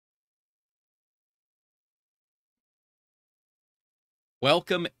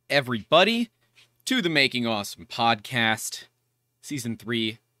Welcome, everybody, to the Making Awesome podcast, Season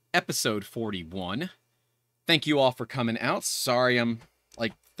 3, Episode 41. Thank you all for coming out. Sorry I'm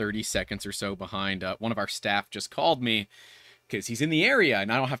like 30 seconds or so behind. One of our staff just called me because he's in the area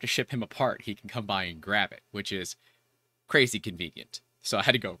and I don't have to ship him a part. He can come by and grab it, which is crazy convenient. So I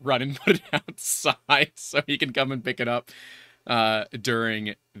had to go run and put it outside so he can come and pick it up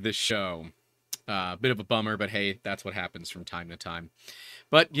during the show. Bit of a bummer, but hey, that's what happens from time to time.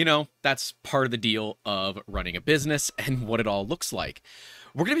 But, you know, that's part of the deal of running a business and what it all looks like.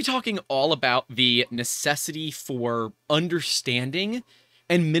 We're going to be talking all about the necessity for understanding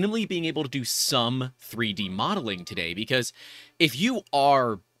and minimally being able to do some 3D modeling today. Because if you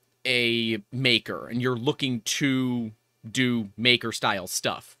are a maker and you're looking to do maker style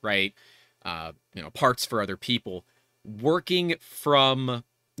stuff, right? Parts for other people, working from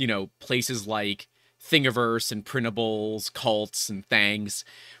places like Thingiverse and Printables, Cults, and Thangs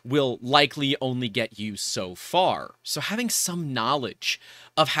will likely only get you so far. So having some knowledge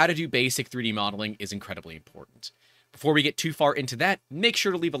of how to do basic 3D modeling is incredibly important. Before we get too far into that, make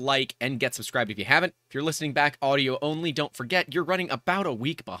sure to leave a like and get subscribed if you haven't. If you're listening back audio only, don't forget you're running about a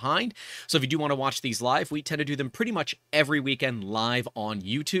week behind. So if you do want to watch these live, we tend to do them pretty much every weekend live on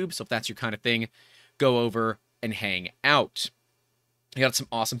YouTube. So if that's your kind of thing, go over and hang out. I got some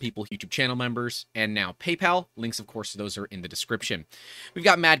awesome people, YouTube channel members, and now PayPal. Links, of course, to those are in the description. We've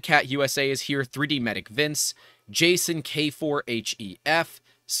got Mad Cat USA is here, 3D Medic Vince, Jason K4HEF,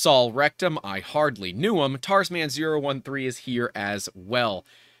 Saul Rectum, I hardly knew him, Tarsman013 is here as well.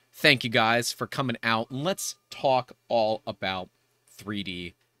 Thank you guys for coming out, and let's talk all about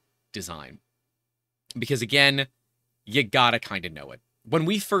 3D design. Because again, you gotta kind of know it. When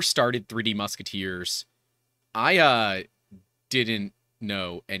we first started 3D Musketeers, I didn't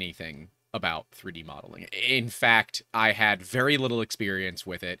know anything about 3D modeling. In fact, I had very little experience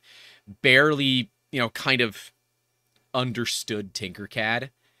with it. Barely, kind of understood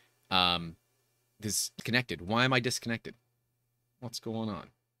Tinkercad. Disconnected. Why am I disconnected? What's going on?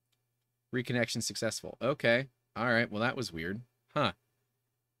 Reconnection successful. Okay. All right. Well, that was weird. Huh.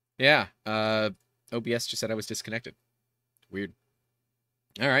 Yeah. OBS just said I was disconnected. Weird.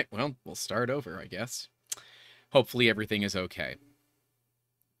 All right. Well, we'll start over, I guess. Hopefully everything is okay.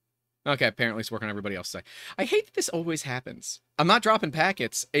 Okay, apparently it's working on everybody else's side. I hate that this always happens. I'm not dropping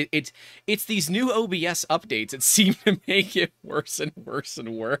packets. It's these new OBS updates that seem to make it worse and worse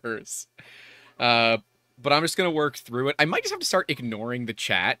and worse. But I'm just going to work through it. I might just have to start ignoring the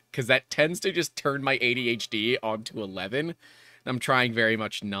chat, because that tends to just turn my ADHD onto 11. I'm trying very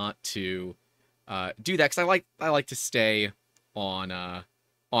much not to do that, because I like to stay on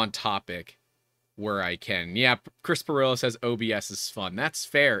topic where I can. Yeah, Chris Perillo says OBS is fun. That's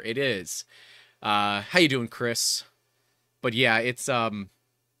fair. It is. How you doing, Chris? But yeah, it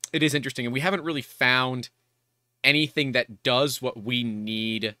is interesting, and we haven't really found anything that does what we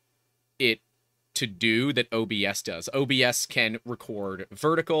need it to do that OBS does. OBS can record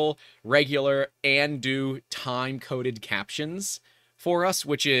vertical, regular, and do time-coded captions for us,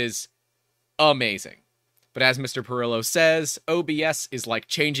 which is amazing. But as Mr. Perillo says, OBS is like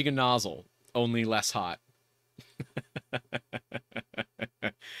changing a nozzle, only less hot.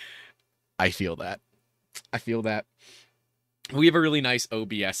 I feel that. We have a really nice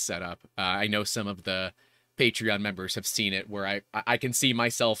OBS setup. I know some of the Patreon members have seen it, where I can see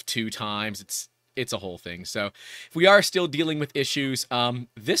myself 2 times. It's a whole thing. So if we are still dealing with issues,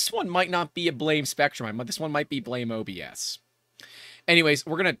 this one might not be a blame Spectrum. This one might be blame OBS. Anyways,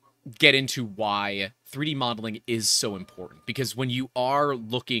 we're going to get into why 3D modeling is so important, because when you are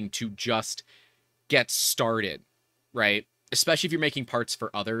looking to just get started, right, especially if you're making parts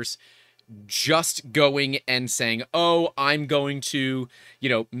for others, just going and saying, oh, I'm going to,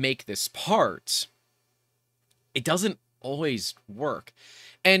 make this part, it doesn't always work.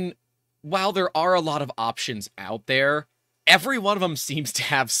 And while there are a lot of options out there, every one of them seems to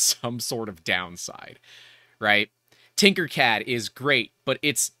have some sort of downside, right? Tinkercad is great, but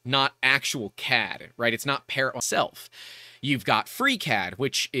it's not actual CAD, right? It's not Parrot itself. You've got FreeCAD,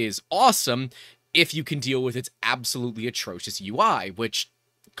 which is awesome if you can deal with its absolutely atrocious UI, which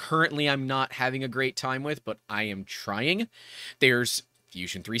currently I'm not having a great time with, but I am trying. There's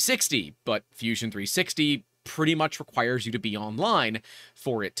Fusion 360, but Fusion 360 pretty much requires you to be online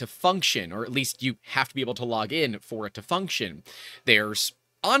for it to function, or at least you have to be able to log in for it to function. There's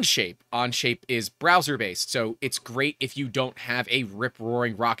Onshape. Onshape is browser-based, so it's great if you don't have a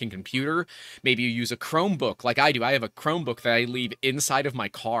rip-roaring rocking computer. Maybe you use a Chromebook like I do. I have a Chromebook that I leave inside of my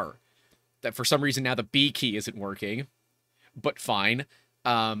car. That for some reason now the B key isn't working, but fine.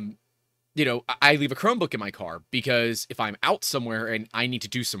 I leave a Chromebook in my car because if I'm out somewhere and I need to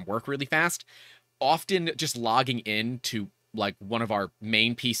do some work really fast, often just logging in to like one of our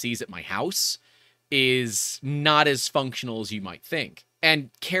main PCs at my house is not as functional as you might think.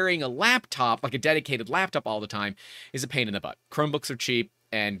 And carrying a laptop, like a dedicated laptop all the time, is a pain in the butt. Chromebooks are cheap,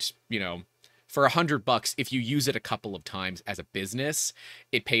 and, for $100, if you use it a couple of times as a business,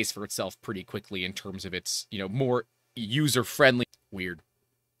 it pays for itself pretty quickly in terms of its, more user-friendly. Weird.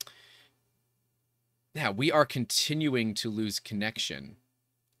 Yeah, we are continuing to lose connection.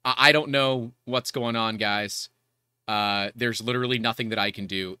 I don't know what's going on, guys. There's literally nothing that I can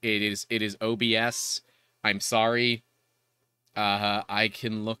do. It is OBS. I'm sorry. I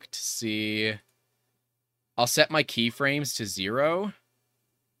can look to see. I'll set my keyframes to 0.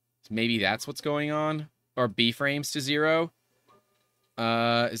 Maybe that's what's going on. Or B frames to 0.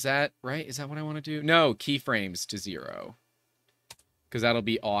 Is that right? Is that what I want to do? No, keyframes to 0. Because that'll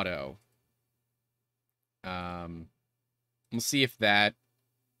be auto. We'll see if that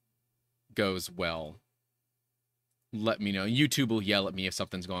goes well. Let me know. YouTube will yell at me if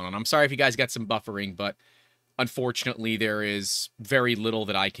something's going on. I'm sorry if you guys got some buffering, but unfortunately there is very little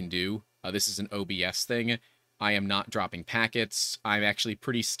that I can do. This is an OBS thing. I am not dropping packets. I'm actually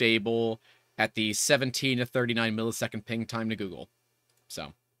pretty stable at the 17 to 39 millisecond ping time to Google.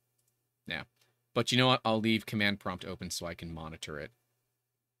 So, yeah. But you know what? I'll leave command prompt open so I can monitor it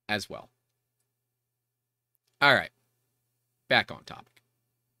as well. All right. Back on topic.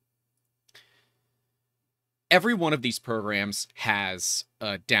 Every one of these programs has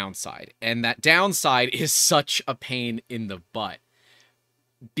a downside, and that downside is such a pain in the butt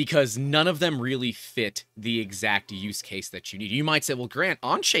because none of them really fit the exact use case that you need. You might say, well, Grant,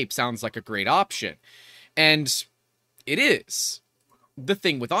 Onshape sounds like a great option, and it is. The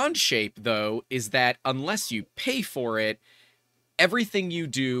thing with Onshape, though, is that unless you pay for it, everything you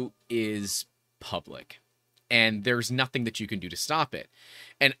do is public. And there's nothing that you can do to stop it.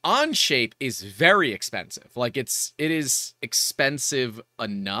 And Onshape is very expensive. Like, it is expensive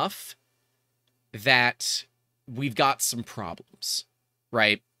enough that we've got some problems,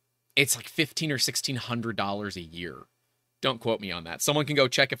 right? It's like $1,500 or $1,600 a year. Don't quote me on that. Someone can go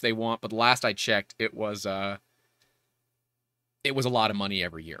check if they want, but the last I checked, it was a lot of money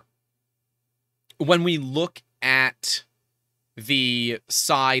every year. When we look at the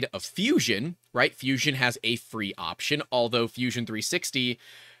side of Fusion, right? Fusion has a free option, although Fusion 360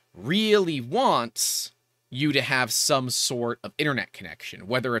 really wants you to have some sort of internet connection,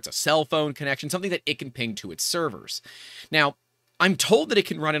 whether it's a cell phone connection, something that it can ping to its servers. Now, I'm told that it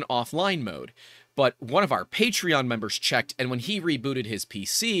can run in offline mode, but one of our Patreon members checked, and when he rebooted his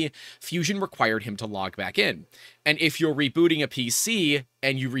PC, Fusion required him to log back in. And if you're rebooting a PC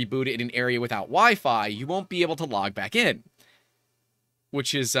and you reboot it in an area without Wi-Fi, you won't be able to log back in.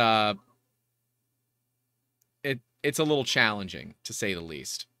 Which is, it's a little challenging, to say the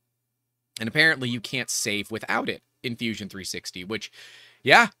least. And apparently you can't save without it in Fusion 360, which,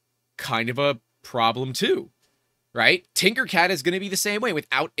 yeah, kind of a problem too, right? Tinkercad is going to be the same way.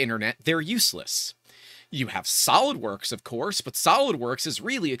 Without internet, they're useless. You have SolidWorks, of course, but SolidWorks is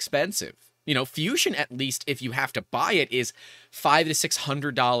really expensive. Fusion, at least, if you have to buy it, is $500 to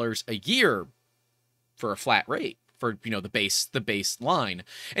 $600 a year for a flat rate. For, the base line.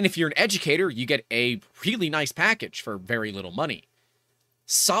 And if you're an educator, you get a really nice package for very little money.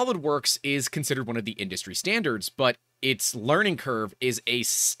 SolidWorks is considered one of the industry standards, but its learning curve is a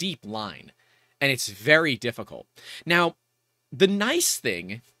steep line, and it's very difficult. Now, the nice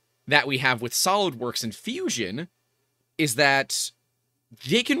thing that we have with SolidWorks and Fusion is that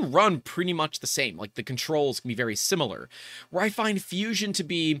they can run pretty much the same. Like, the controls can be very similar. Where I find Fusion to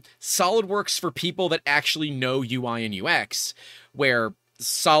be SolidWorks for people that actually know UI and UX, where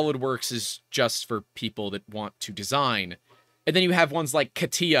SolidWorks is just for people that want to design. And then you have ones like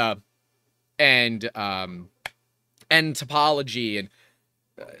CATIA and Topology and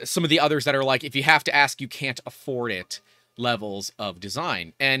some of the others that are like, if you have to ask, you can't afford it levels of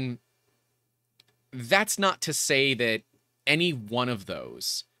design. And that's not to say that any one of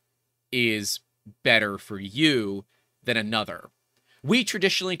those is better for you than another. We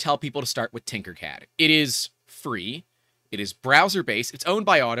traditionally tell people to start with Tinkercad. It is free. It is browser-based. It's owned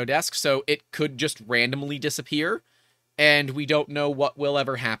by Autodesk, so it could just randomly disappear, and we don't know what will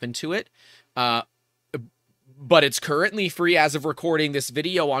ever happen to it. But it's currently free as of recording this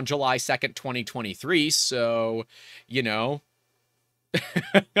video on July 2nd, 2023, so,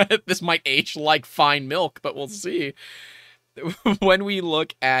 this might age like fine milk, but we'll see. when we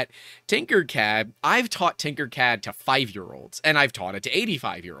look at Tinkercad, I've taught Tinkercad to 5-year-olds, and I've taught it to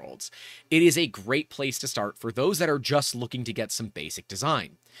 85-year-olds. It is a great place to start for those that are just looking to get some basic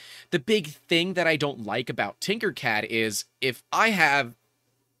design. The big thing that I don't like about Tinkercad is if I have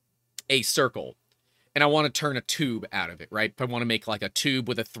a circle and I want to turn a tube out of it, right? I want to make like a tube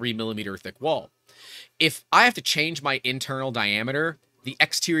with a 3mm thick wall. If I have to change my internal diameter, the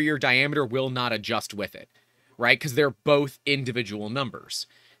exterior diameter will not adjust with it, right? Because they're both individual numbers.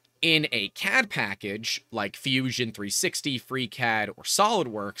 In a CAD package like Fusion 360, FreeCAD, or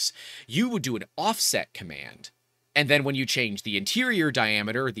SolidWorks, you would do an offset command. And then when you change the interior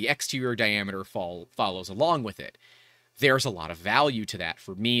diameter, the exterior diameter follows along with it. There's a lot of value to that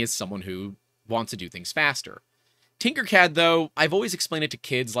for me as someone who wants to do things faster. Tinkercad, though, I've always explained it to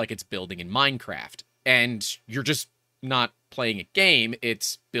kids like it's building in Minecraft. And you're just not playing a game,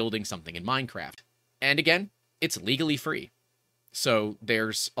 it's building something in Minecraft. And again, it's legally free. So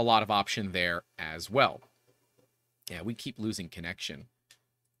there's a lot of option there as well. Yeah, we keep losing connection.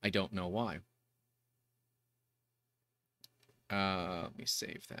 I don't know why. Let me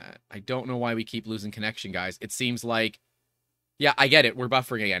save that. I don't know why we keep losing connection, guys. It seems like... Yeah, I get it. We're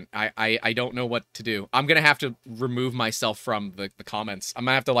buffering again. I don't know what to do. I'm going to have to remove myself from the comments. I'm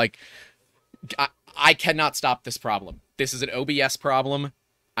going to have to, like... I cannot stop this problem. This is an OBS problem.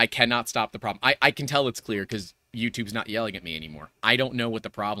 I cannot stop the problem. I can tell it's clear because YouTube's not yelling at me anymore. I don't know what the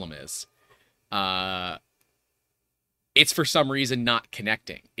problem is. It's for some reason not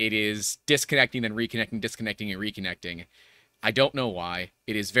connecting. It is disconnecting, then reconnecting, disconnecting, and reconnecting. I don't know why.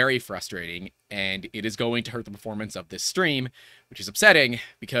 It is very frustrating, and it is going to hurt the performance of this stream, which is upsetting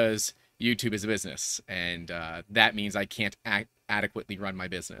because YouTube is a business, and that means I can't adequately run my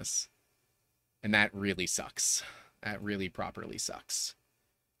business. And that really sucks. That really properly sucks.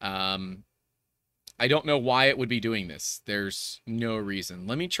 I don't know why it would be doing this. There's no reason.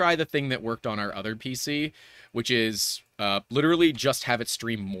 Let me try the thing that worked on our other PC, which is literally just have it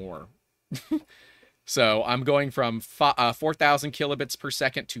stream more. So I'm going from 4,000 kilobits per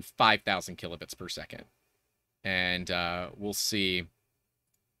second to 5,000 kilobits per second. And we'll see.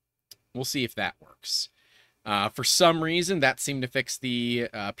 We'll see if that works. For some reason, that seemed to fix the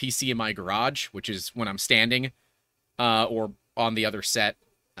PC in my garage, which is when I'm standing or on the other set.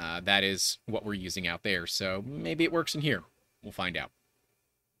 That is what we're using out there. So maybe it works in here. We'll find out.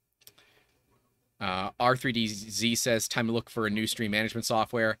 R3DZ says, time to look for a new stream management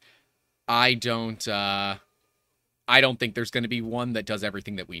software. I don't think there's going to be one that does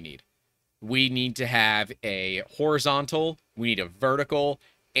everything that we need. We need to have a horizontal, we need a vertical,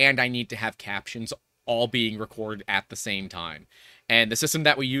 and I need to have captions all being recorded at the same time. And the system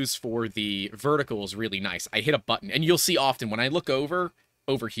that we use for the vertical is really nice. I hit a button, and you'll see often when I look over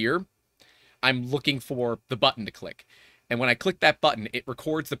here, I'm looking for the button to click. And when I click that button, it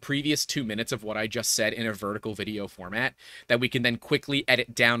records the previous 2 minutes of what I just said in a vertical video format that we can then quickly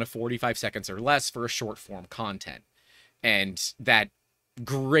edit down to 45 seconds or less for a short form content. And that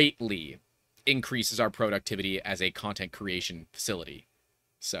greatly increases our productivity as a content creation facility.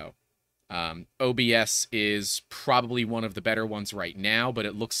 So OBS is probably one of the better ones right now, but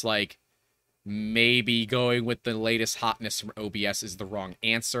it looks like maybe going with the latest hotness from OBS is the wrong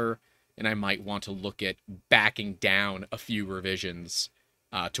answer. And I might want to look at backing down a few revisions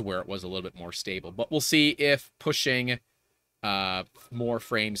to where it was a little bit more stable. But we'll see if pushing more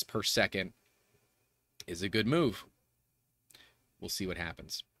frames per second is a good move. We'll see what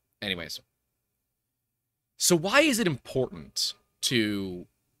happens. Anyways. So why is it important to...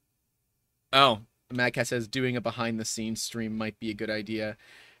 Oh, Madcat says doing a behind-the-scenes stream might be a good idea.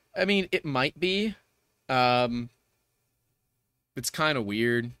 I mean, it might be. It's kind of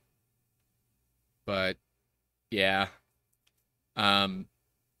weird. But, yeah. Yeah,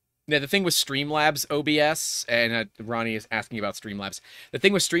 the thing with Streamlabs OBS, and Ronnie is asking about Streamlabs. The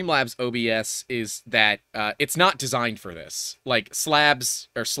thing with Streamlabs OBS is that it's not designed for this. Like, Slobs,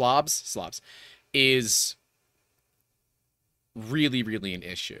 is really, really an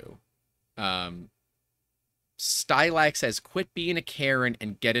issue. Stylax says, quit being a Karen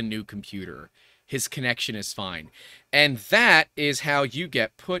and get a new computer. His connection is fine. And that is how you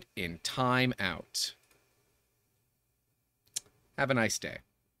get put in timeout. Have a nice day.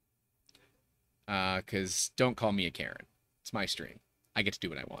 Because don't call me a Karen. It's my stream. I get to do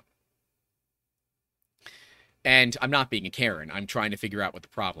what I want. And I'm not being a Karen. I'm trying to figure out what the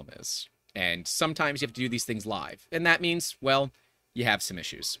problem is. And sometimes you have to do these things live. And that means, well, you have some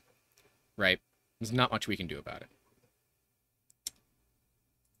issues. Right? There's not much we can do about it.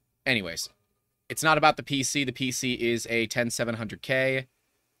 Anyways. It's not about the PC. The PC is a 10700K,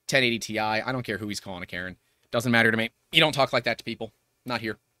 1080 Ti. I don't care who he's calling a Karen. Doesn't matter to me. You don't talk like that to people. Not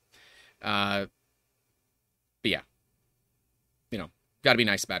here. But yeah, got to be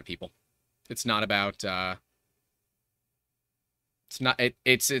nice about people. It's not about. It's not.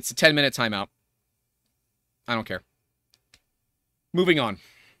 It's a 10-minute timeout. I don't care. Moving on.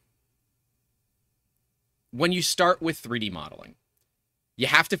 When you start with 3D modeling, you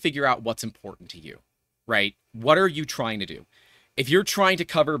have to figure out what's important to you, right? What are you trying to do? If you're trying to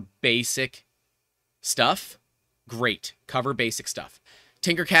cover basic stuff, great. Cover basic stuff.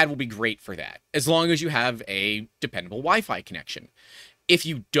 Tinkercad will be great for that, as long as you have a dependable Wi-Fi connection. If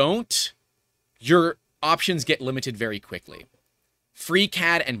you don't, your options get limited very quickly.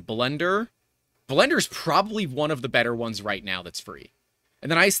 FreeCAD and Blender. Blender's probably one of the better ones right now that's free.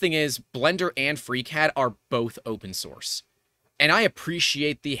 And the nice thing is, Blender and FreeCAD are both open source. And I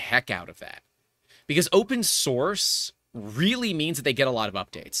appreciate the heck out of that. Because open source really means that they get a lot of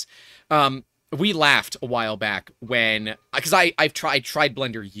updates. We laughed a while back when... Because I tried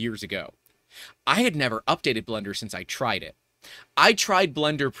Blender years ago. I had never updated Blender since I tried it. I tried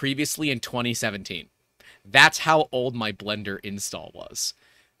Blender previously in 2017. That's how old my Blender install was.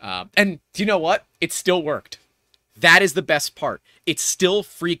 And do you know what? It still worked. That is the best part. It still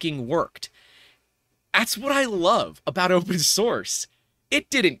freaking worked. That's what I love about open source. It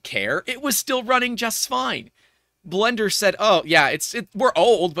didn't care. It was still running just fine. Blender said, oh, yeah, we're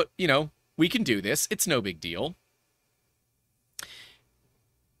old, but, we can do this. It's no big deal.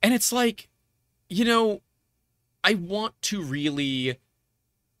 And it's like, I want to really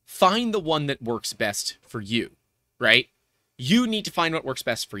find the one that works best for you, right? You need to find what works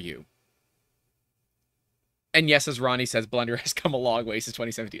best for you. And yes, as Ronnie says, Blender has come a long way since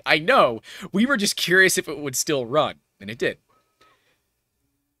 2017. I know. We were just curious if it would still run, and it did.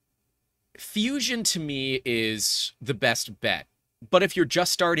 Fusion, to me, is the best bet. But if you're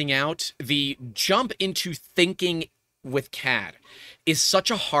just starting out, the jump into thinking with CAD is such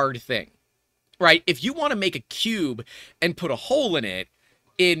a hard thing, right? If you want to make a cube and put a hole in it,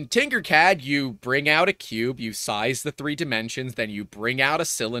 in Tinkercad, you bring out a cube, you size the 3 dimensions, then you bring out a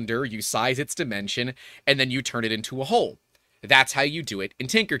cylinder, you size its dimension, and then you turn it into a hole. That's how you do it in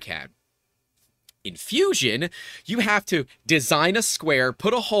Tinkercad. In Fusion, you have to design a square,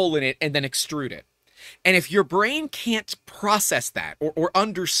 put a hole in it, and then extrude it. And if your brain can't process that or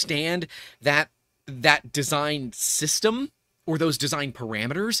understand that design system or those design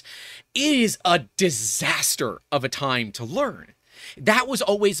parameters, it is a disaster of a time to learn. That was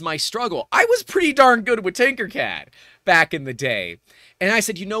always my struggle. I was pretty darn good with Tinkercad back in the day. And I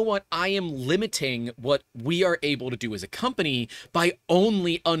said, you know what? I am limiting what we are able to do as a company by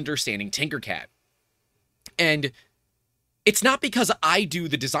only understanding Tinkercad. And it's not because I do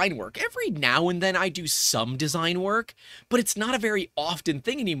the design work. Every now and then I do some design work, but it's not a very often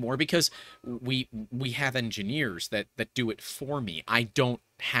thing anymore because we have engineers that do it for me. I don't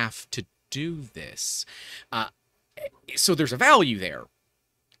have to do this. So there's a value there.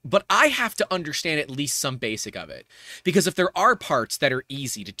 But I have to understand at least some basic of it. Because if there are parts that are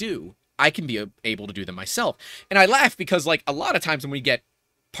easy to do, I can be able to do them myself. And I laugh because, like, a lot of times when we get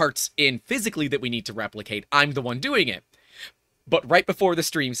parts in physically that we need to replicate, I'm the one doing it. But right before the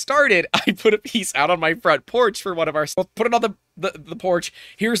stream started, I put a piece out on my front porch for one of our... Put it on the porch.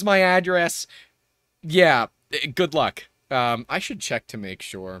 Here's my address. Yeah, good luck. I should check to make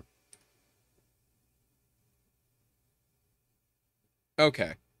sure.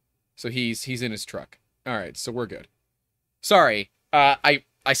 Okay. So he's in his truck. All right, so we're good. Sorry. I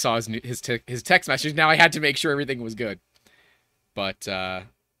saw his text message. Now I had to make sure everything was good. But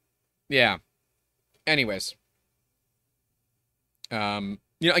yeah. Anyways,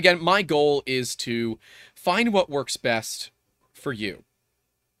 again, my goal is to find what works best for you.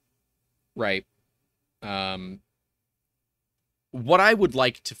 Right? What I would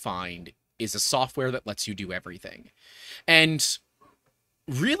like to find is a software that lets you do everything. And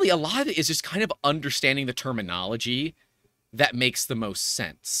really, a lot of it is just kind of understanding the terminology that makes the most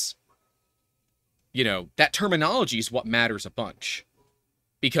sense. That terminology is what matters a bunch.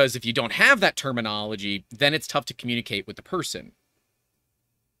 Because if you don't have that terminology, then it's tough to communicate with the person.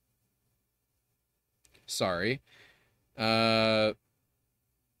 Sorry. There.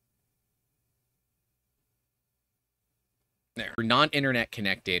 Non-internet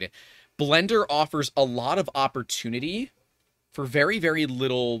connected. Blender offers a lot of opportunity for very, very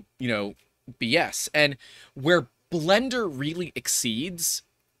little, BS. And where Blender really exceeds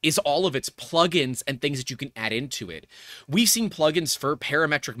is all of its plugins and things that you can add into it. We've seen plugins for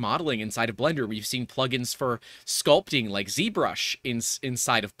parametric modeling inside of Blender. We've seen plugins for sculpting like ZBrush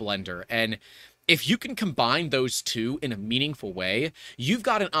inside of Blender. And if you can combine those two in a meaningful way, you've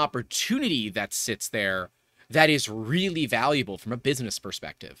got an opportunity that sits there that is really valuable from a business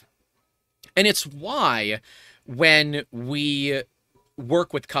perspective. And it's why when we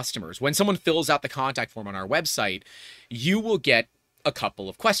work with customers, when someone fills out the contact form on our website, you will get a couple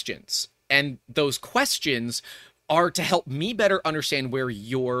of questions. And those questions are to help me better understand where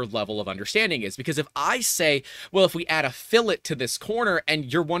your level of understanding is. Because if I say, well, if we add a fillet to this corner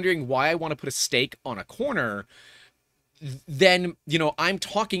and you're wondering why I want to put a steak on a corner, then, I'm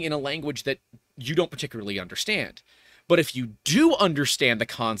talking in a language that you don't particularly understand. But if you do understand the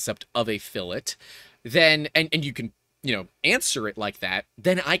concept of a fillet, then, and you can, answer it like that,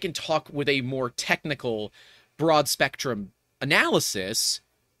 then I can talk with a more technical, broad spectrum analysis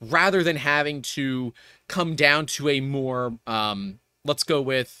rather than having to come down to a more, let's go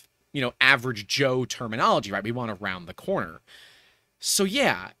with, average Joe terminology, right? We want to round the corner. So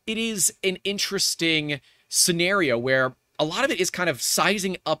yeah, it is an interesting scenario where a lot of it is kind of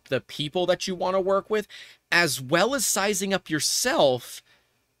sizing up the people that you want to work with, as well as sizing up yourself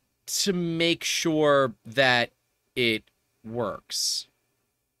to make sure that it works.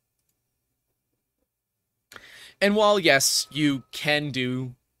 And while, yes, you can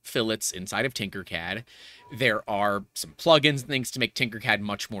do fillets inside of Tinkercad, there are some plugins and things to make Tinkercad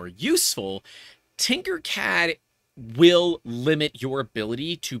much more useful. Tinkercad will limit your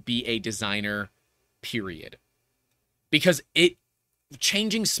ability to be a designer, period. Because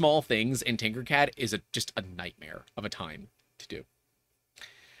changing small things in Tinkercad is just a nightmare of a time to do.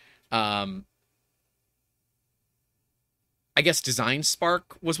 I guess Design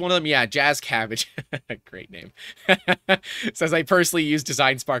Spark was one of them. Yeah, Jazz Cabbage. Great name. Says, I personally use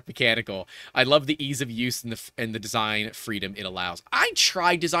Design Spark Mechanical. I love the ease of use and the design freedom it allows. I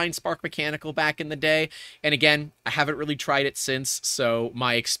tried Design Spark Mechanical back in the day. And again, I haven't really tried it since. So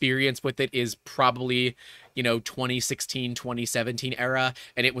my experience with it is probably, 2016, 2017 era.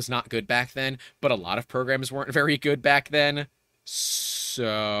 And it was not good back then. But a lot of programs weren't very good back then.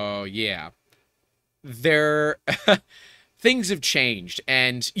 So, yeah. Things have changed,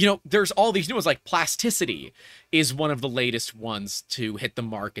 and, there's all these new ones, like Plasticity is one of the latest ones to hit the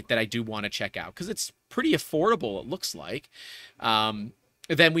market that I do want to check out, because it's pretty affordable, it looks like.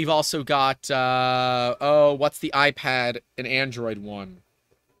 Then we've also got, what's the iPad and Android one?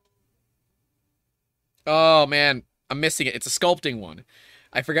 Oh, man, I'm missing it. It's a sculpting one.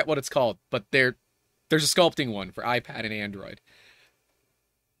 I forget what it's called, but there's a sculpting one for iPad and Android.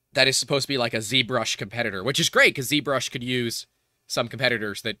 That is supposed to be like a ZBrush competitor, which is great because ZBrush could use some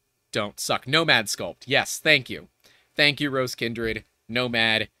competitors that don't suck. Nomad Sculpt. Yes, thank you. Thank you, Rose Kindred.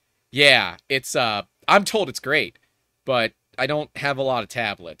 Nomad. Yeah, I'm told it's great, but I don't have a lot of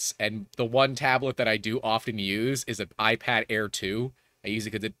tablets. And the one tablet that I do often use is an iPad Air 2. I use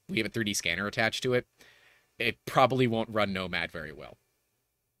it because we have a 3D scanner attached to it. It probably won't run Nomad very well.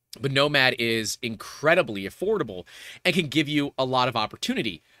 But Nomad is incredibly affordable and can give you a lot of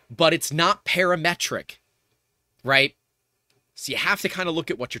opportunity. But it's not parametric, right? So you have to kind of look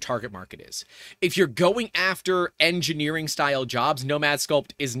at what your target market is. If you're going after engineering-style jobs, Nomad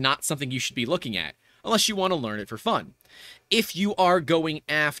Sculpt is not something you should be looking at, unless you want to learn it for fun. If you are going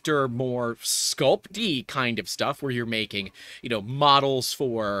after more Sculpt-D kind of stuff, where you're making, models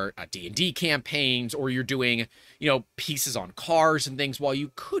for D&D campaigns, or you're doing, pieces on cars and things, while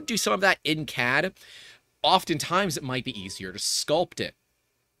you could do some of that in CAD, oftentimes it might be easier to sculpt it.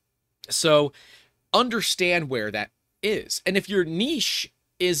 So understand where that is. And if your niche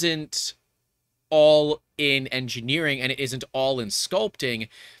isn't all in engineering and it isn't all in sculpting,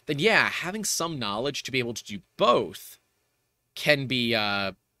 then yeah, having some knowledge to be able to do both can be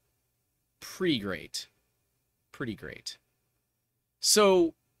pretty great. Pretty great.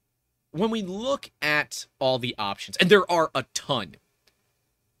 So when we look at all the options, and there are a ton,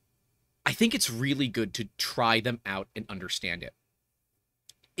 I think it's really good to try them out and understand it.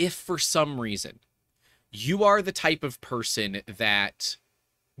 If for some reason you are the type of person that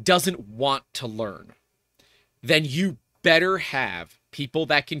doesn't want to learn, then you better have people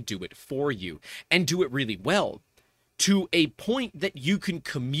that can do it for you and do it really well, to a point that you can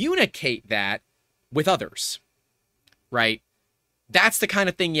communicate that with others, right? That's the kind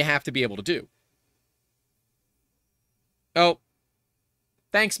of thing you have to be able to do. Oh,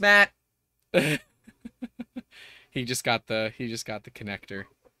 thanks, Matt. He just got the connector.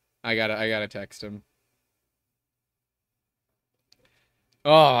 I gotta text him.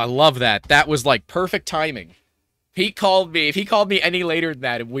 Oh, I love that. That was like perfect timing. If he called me any later than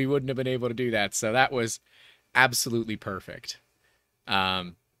that, we wouldn't have been able to do that. So that was absolutely perfect.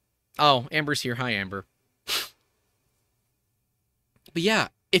 Oh, Amber's here. Hi, Amber. But yeah,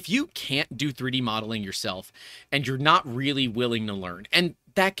 if you can't do 3D modeling yourself and you're not really willing to learn, and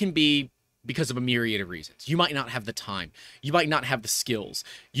that can be because of a myriad of reasons. You might not have the time. You might not have the skills.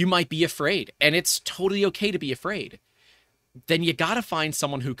 You might be afraid, and it's totally okay to be afraid. Then you got to find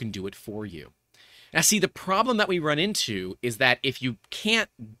someone who can do it for you. Now, see, the problem that we run into is that if you can't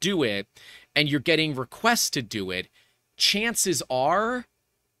do it and you're getting requests to do it, chances are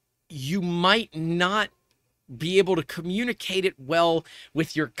you might not be able to communicate it well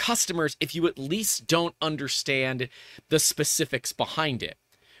with your customers if you at least don't understand the specifics behind it,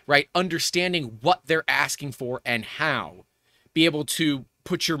 right? Understanding what they're asking for and how. Be able to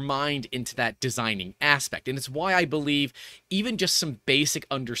put your mind into that designing aspect. And it's why I believe even just some basic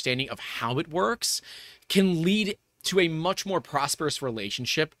understanding of how it works can lead to a much more prosperous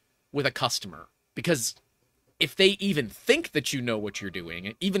relationship with a customer. Because if they even think that you know what you're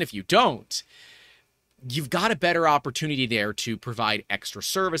doing, even if you don't, you've got a better opportunity there to provide extra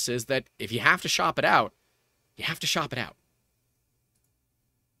services that if you have to shop it out, you have to shop it out.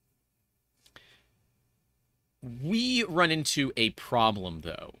 We run into a problem,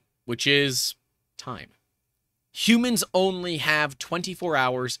 though, which is time. Humans only have 24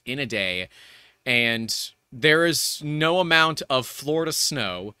 hours in a day, and there is no amount of Florida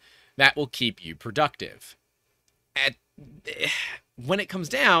snow that will keep you productive. When it comes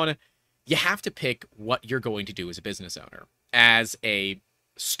down, you have to pick what you're going to do as a business owner. As a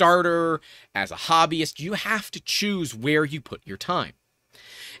starter, as a hobbyist, you have to choose where you put your time.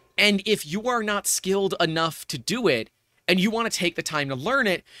 And if you are not skilled enough to do it, and you want to take the time to learn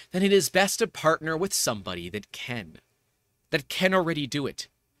it, then it is best to partner with somebody that can already do it,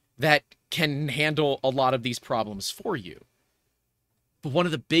 that can handle a lot of these problems for you. But one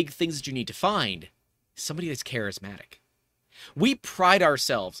of the big things that you need to find is somebody that's charismatic. We pride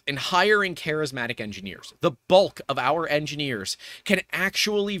ourselves in hiring charismatic engineers. The bulk of our engineers can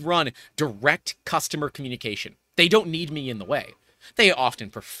actually run direct customer communication. They don't need me in the way. They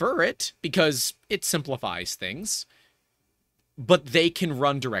often prefer it because it simplifies things, but they can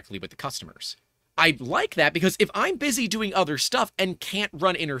run directly with the customers. I like that because if I'm busy doing other stuff and can't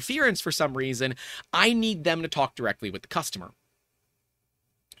run interference for some reason, I need them to talk directly with the customer.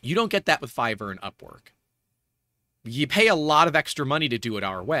 You don't get that with Fiverr and Upwork. You pay a lot of extra money to do it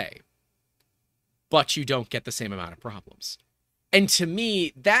our way, but you don't get the same amount of problems. And to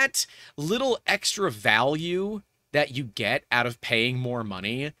me, that little extra value that you get out of paying more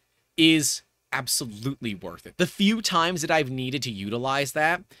money is absolutely worth it. The few times that I've needed to utilize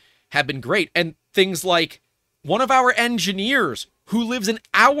that have been great. And things like one of our engineers who lives an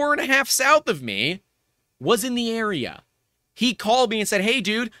hour and a half south of me was in the area. He called me and said, "Hey,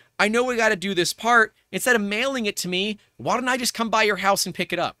 dude, I know we got to do this part. Instead of mailing it to me, why don't I just come by your house and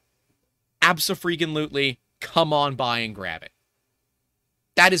pick it up?" Abso-freaking-lutely, come on by and grab it.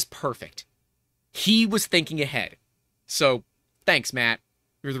 That is perfect. He was thinking ahead. So, thanks, Matt.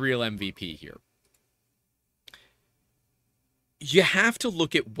 You're the real MVP here. You have to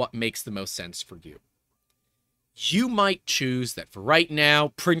look at what makes the most sense for you. You might choose that for right now,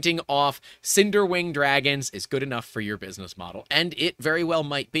 printing off Cinderwing dragons is good enough for your business model, and it very well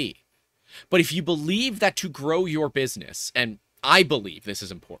might be. But if you believe that to grow your business, and I believe this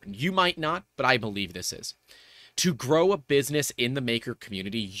is important, you might not, but I believe this is. To grow a business in the maker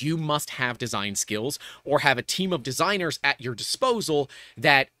community, you must have design skills or have a team of designers at your disposal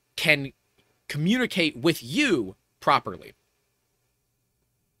that can communicate with you properly.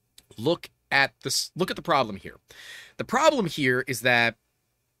 Look at the problem here. The problem here is that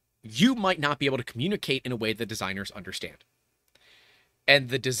you might not be able to communicate in a way that designers understand. And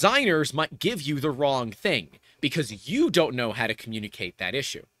the designers might give you the wrong thing because you don't know how to communicate that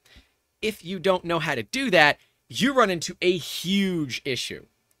issue. If you don't know how to do that, you run into a huge issue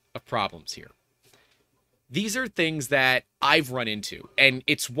of problems here. These are things that I've run into, and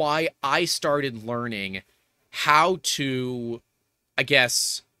it's why I started learning how to, I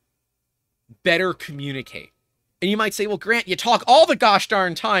guess, better communicate. And you might say, well, Grant, you talk all the gosh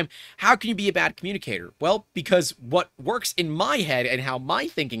darn time. How can you be a bad communicator? Well, because what works in my head and how my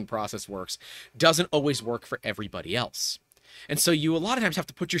thinking process works doesn't always work for everybody else. And so you a lot of times have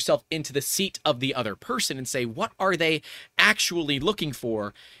to put yourself into the seat of the other person and say, what are they actually looking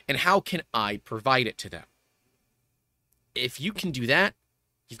for and how can I provide it to them? If you can do that,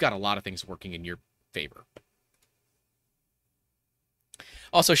 you've got a lot of things working in your favor.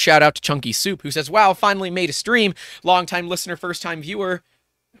 Also, shout out to Chunky Soup, who says, wow, finally made a stream. Long-time listener, first-time viewer.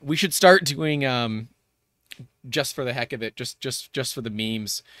 We should start doing, just for the heck of it, just for the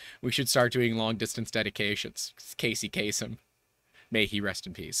memes, we should start doing long-distance dedications. Casey Kasem. May he rest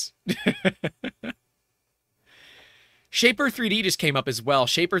in peace. Shaper 3D just came up as well.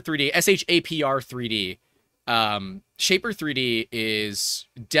 Shaper 3D, SHAPR 3D. Shaper 3D is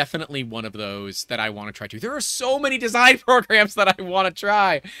definitely one of those that I want to try too. There are so many design programs that I want to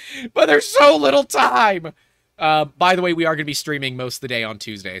try, but there's so little time. By the way, we are going to be streaming most of the day on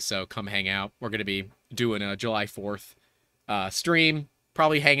Tuesday, so come hang out. We're going to be doing a July 4th stream,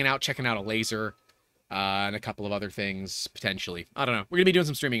 probably hanging out, checking out a laser, and a couple of other things, potentially. I don't know. We're going to be doing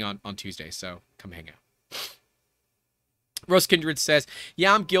some streaming on Tuesday, so come hang out. Rose Kindred says,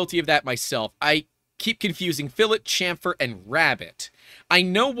 yeah, I'm guilty of that myself. I keep confusing fillet, chamfer, and rabbit. I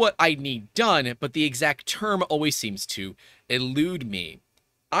know what I need done, but the exact term always seems to elude me.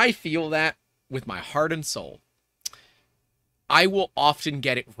 I feel that with my heart and soul. I will often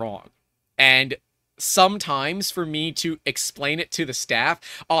get it wrong. And sometimes for me to explain it to the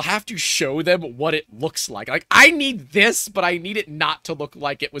staff, I'll have to show them what it looks like. Like, I need this, but I need it not to look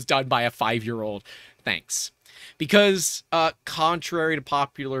like it was done by a 5-year-old. Thanks. Because, contrary to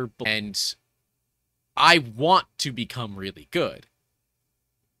popular and I want to become really good.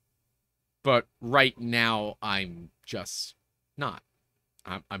 But right now, I'm just not.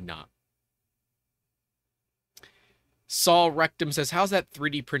 I'm not. Saul Rectum says, how's that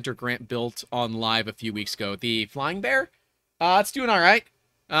 3D printer Grant built on live a few weeks ago? The Flying Bear? It's doing all right.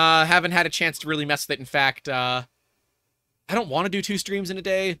 Haven't had a chance to really mess with it. In fact, I don't want to do 2 streams in a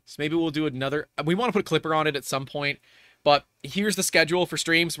day, so maybe we'll do another. We want to put a clipper on it at some point, but here's the schedule for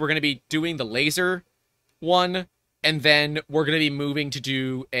streams. We're going to be doing the laser one, and then we're going to be moving to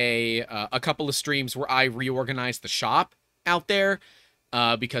do a couple of streams where I reorganize the shop out there,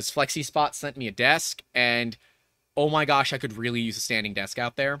 because FlexiSpot sent me a desk, and oh my gosh, I could really use a standing desk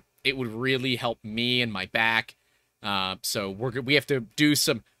out there. It would really help me and my back. So we have to do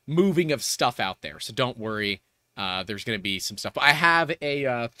some moving of stuff out there, so don't worry. There's going to be some stuff. But I have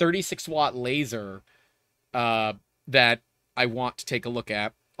a 36-watt laser that I want to take a look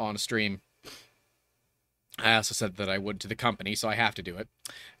at on a stream. I also said that I would to the company, so I have to do it.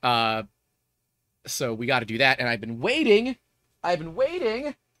 So we got to do that, and I've been waiting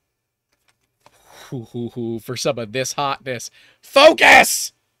for some of this hotness.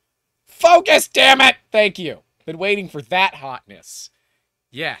 Focus! Focus, damn it! Thank you. Been waiting for that hotness.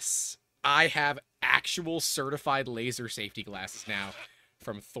 Yes, I have actual certified laser safety glasses now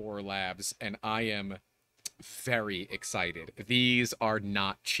from Thor Labs, and I am very excited. These are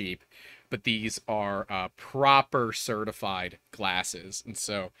not cheap, but these are proper certified glasses. And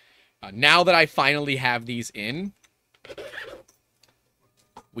so now that I finally have these in,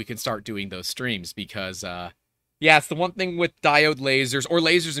 we can start doing those streams because, yeah, it's the one thing with diode lasers, or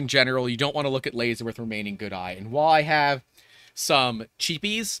lasers in general, you don't want to look at laser with remaining good eye. And while I have some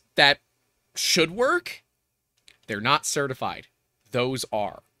cheapies that should work, they're not certified. Those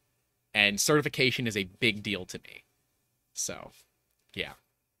are. And certification is a big deal to me. So, yeah.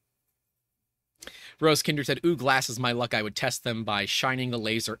 Rose Kinder said, ooh, glasses, my luck. I would test them by shining the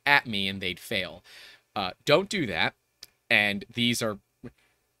laser at me and they'd fail. Don't do that. And they're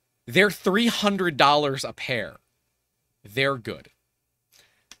 $300 a pair. They're good.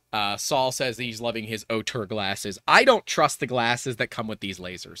 Saul says he's loving his Auteur glasses. I don't trust the glasses that come with these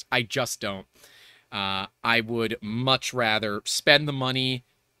lasers. I just don't. I would much rather spend the money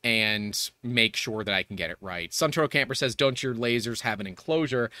and make sure that I can get it right. Suntro Camper says, don't your lasers have an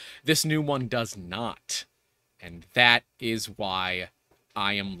enclosure? This new one does not. And that is why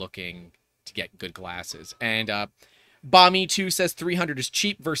I am looking to get good glasses. And Bommy2 says 300 is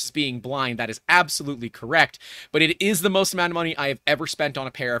cheap versus being blind. That is absolutely correct. But it is the most amount of money I have ever spent on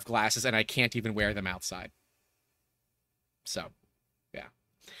a pair of glasses, and I can't even wear them outside. So, yeah.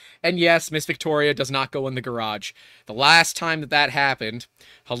 And yes, Miss Victoria does not go in the garage. The last time that happened,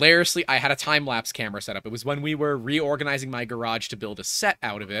 hilariously, I had a time-lapse camera set up. It was when we were reorganizing my garage to build a set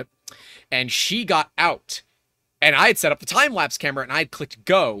out of it, and she got out. And I had set up the time-lapse camera, and I had clicked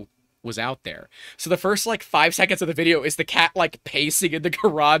go, was out there. So the first, 5 seconds of the video is the cat, pacing in the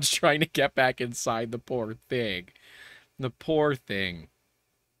garage trying to get back inside. The poor thing. The poor thing.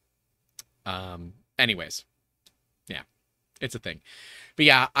 Anyways. Yeah. It's a thing. But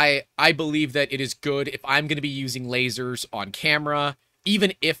yeah, I believe that it is good if I'm going to be using lasers on camera,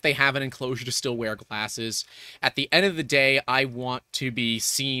 even if they have an enclosure to still wear glasses. At the end of the day, I want to be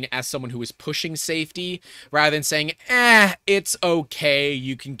seen as someone who is pushing safety rather than saying, it's okay,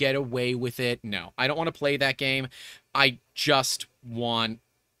 you can get away with it. No, I don't want to play that game. I just want...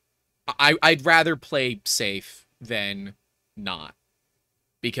 I'd rather play safe than not.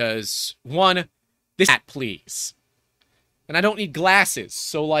 Because, one, this cat, please. And I don't need glasses,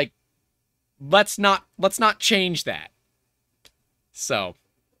 so, let's not change that. So,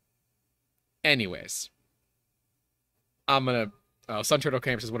 anyways, I'm gonna... Sun Turtle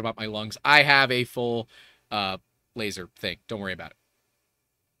Camp says, what about my lungs? I have a full laser thing. Don't worry about it.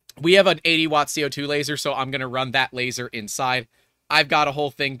 We have an 80-watt CO2 laser, so I'm going to run that laser inside. I've got a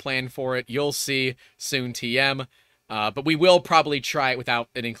whole thing planned for it. You'll see soon, TM. But we will probably try it without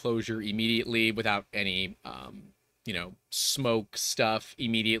an enclosure immediately, without any, smoke stuff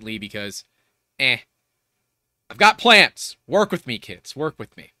immediately, because, I've got plans. Work with me, kids. Work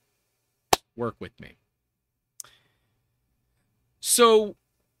with me. Work with me. So,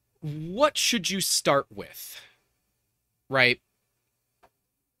 what should you start with? Right?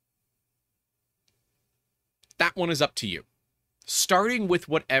 That one is up to you. Starting with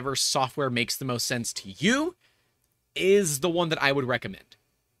whatever software makes the most sense to you is the one that I would recommend.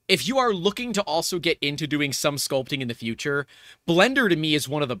 If you are looking to also get into doing some sculpting in the future, Blender to me is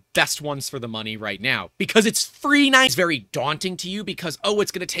one of the best ones for the money right now, because it's free. It's very daunting to you because,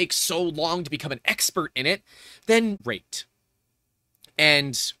 it's going to take so long to become an expert in it, then great.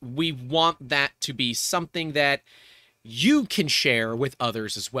 And we want that to be something that you can share with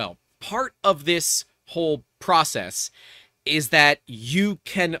others as well. Part of this whole process is that you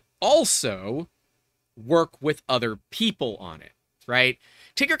can also work with other people on it, right?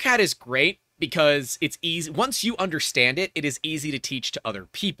 Tinkercad is great because it's easy. Once you understand it, it is easy to teach to other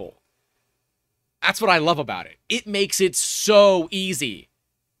people. That's what I love about it. It makes it so easy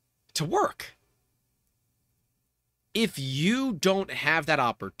to work. If you don't have that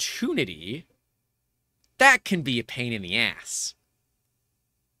opportunity, that can be a pain in the ass.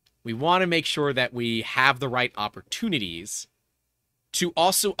 We want to make sure that we have the right opportunities to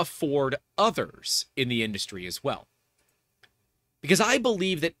also afford others in the industry as well. Because I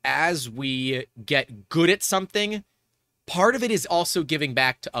believe that as we get good at something, part of it is also giving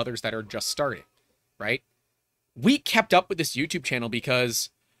back to others that are just starting, right? We kept up with this YouTube channel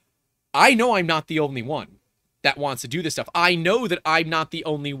because I know I'm not the only one that wants to do this stuff. I know that I'm not the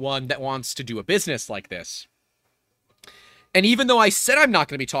only one that wants to do a business like this. And even though I said I'm not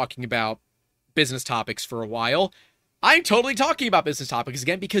going to be talking about business topics for a while, I'm totally talking about business topics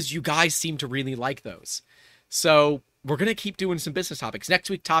again because you guys seem to really like those. So we're going to keep doing some business topics. Next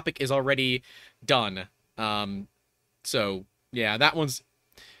week's topic is already done. So yeah, that one's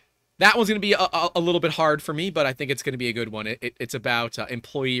going to be a little bit hard for me, but I think it's going to be a good one. It's about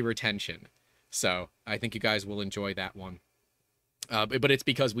employee retention. So I think you guys will enjoy that one. But it's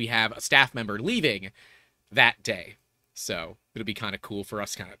because we have a staff member leaving that day. So it'll be kind of cool for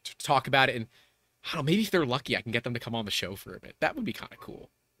us to kind of talk about it. And I don't know, maybe if they're lucky, I can get them to come on the show for a bit. That would be kind of cool.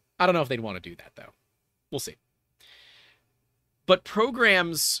 I don't know if they'd want to do that, though. We'll see. But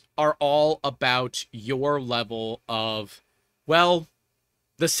programs are all about your level of, well,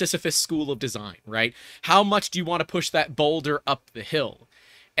 the Sisyphus school of design, right? How much do you want to push that boulder up the hill?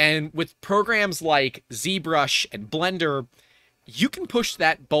 And with programs like ZBrush and Blender, you can push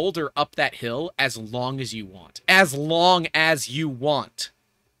that boulder up that hill as long as you want. As long as you want.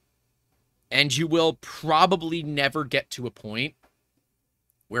 And you will probably never get to a point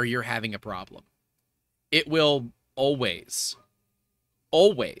where you're having a problem. It will always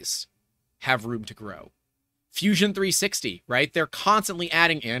have room to grow. Fusion 360, right? They're constantly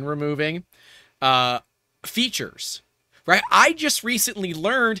adding and removing features. Right? I just recently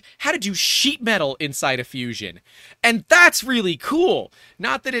learned how to do sheet metal inside of Fusion. And that's really cool.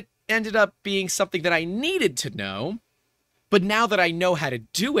 Not that it ended up being something that I needed to know, but now that I know how to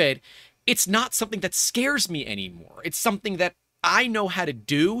do it, it's not something that scares me anymore. It's something that I know how to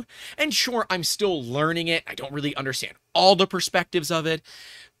do. And sure, I'm still learning it. I don't really understand all the perspectives of it,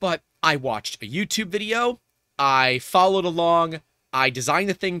 but I watched a YouTube video. I followed along. I designed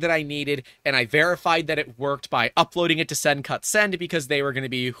the thing that I needed, and I verified that it worked by uploading it to Send Cut Send because they were going to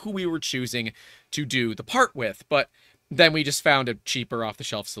be who we were choosing to do the part with. But then we just found a cheaper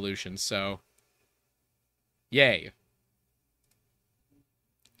off-the-shelf solution, so yay.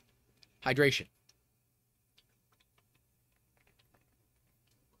 Hydration.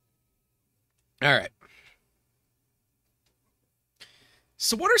 All right.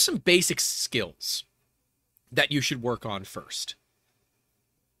 So what are some basic skills that you should work on first?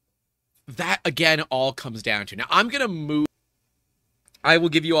 That, again, all comes down to... Now, I'm going to move... I will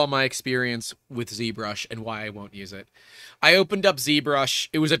give you all my experience with ZBrush and why I won't use it. I opened up ZBrush.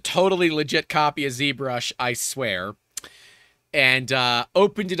 It was a totally legit copy of ZBrush, I swear. And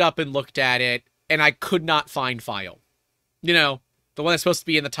opened it up and looked at it, and I could not find file. You know, the one that's supposed to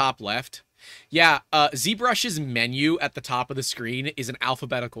be in the top left. Yeah, ZBrush's menu at the top of the screen is in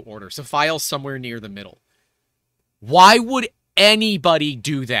alphabetical order, so file's somewhere near the middle. Why would anybody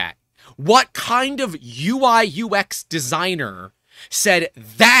do that? What kind of UI UX designer said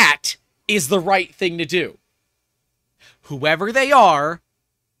that is the right thing to do? Whoever they are,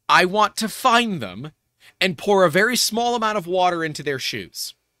 I want to find them and pour a very small amount of water into their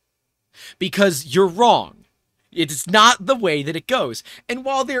shoes. Because you're wrong. It's not the way that it goes. And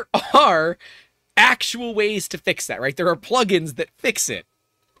while there are actual ways to fix that, right? There are plugins that fix it.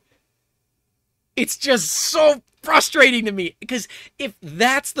 It's just so frustrating to me, because if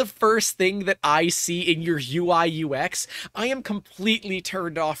that's the first thing that I see in your UI UX, I am completely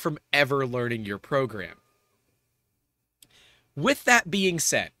turned off from ever learning your program. With that being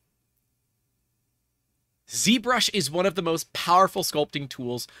said, ZBrush is one of the most powerful sculpting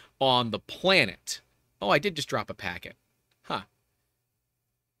tools on the planet. Oh, I did just drop a packet. Huh.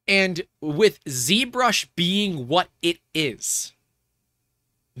 And with ZBrush being what it is,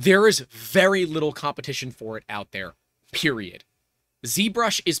 there is very little competition for it out there, period.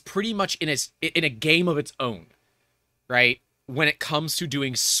 ZBrush is pretty much in a game of its own, right? When it comes to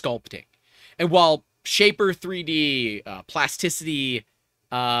doing sculpting. And while Shaper 3D, Plasticity,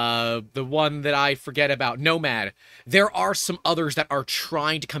 the one that I forget about, Nomad, there are some others that are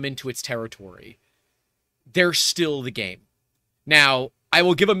trying to come into its territory. They're still the game. Now, I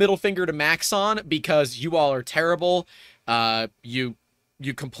will give a middle finger to Maxon because you all are terrible.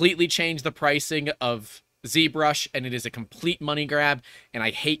 You completely changed the pricing of ZBrush, and it is a complete money grab, and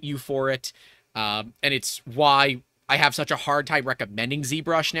I hate you for it. And it's why I have such a hard time recommending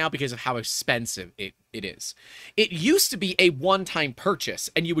ZBrush now, because of how expensive it is. It used to be a one-time purchase,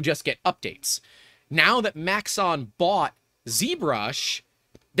 and you would just get updates. Now that Maxon bought ZBrush,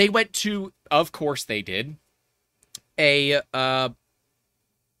 they went to, of course they did, a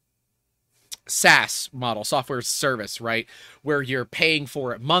SaaS model, software as a service, right? Where you're paying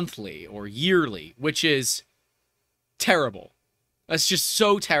for it monthly or yearly, which is terrible. That's just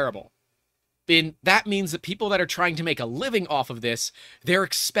so terrible. And that means that people that are trying to make a living off of this, their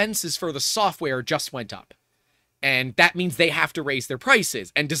expenses for the software just went up. And that means they have to raise their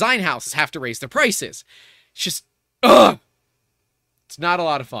prices, and design houses have to raise their prices. It's just, ugh! It's not a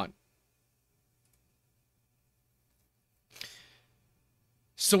lot of fun.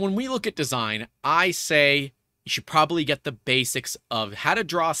 So when we look at design, I say you should probably get the basics of how to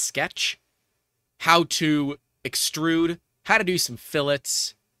draw a sketch, how to extrude, how to do some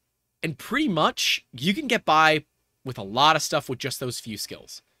fillets, and pretty much you can get by with a lot of stuff with just those few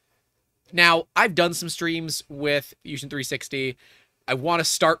skills. Now, I've done some streams with Fusion 360. I want to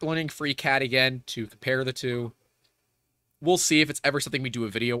start learning FreeCAD again to compare the two. We'll see if it's ever something we do a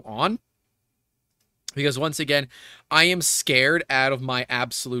video on. Because once again, I am scared out of my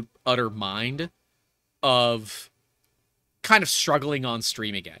absolute utter mind of kind of struggling on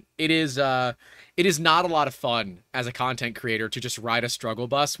stream again. It is not a lot of fun as a content creator to just ride a struggle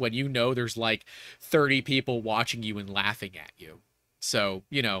bus when you know there's like 30 people watching you and laughing at you. So,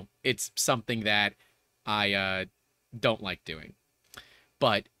 you know, it's something that I don't like doing.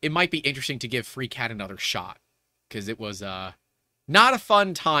 But it might be interesting to give FreeCAD another shot, because it was not a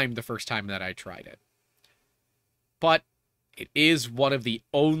fun time the first time that I tried it. But it is one of the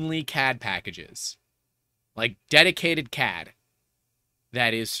only CAD packages, like dedicated CAD,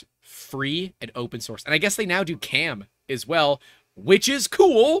 that is free and open source. And I guess they now do CAM as well, which is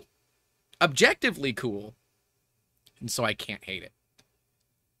cool, objectively cool. And so I can't hate it.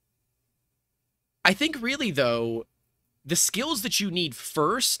 I think really, though, the skills that you need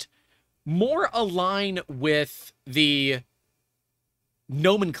first more align with the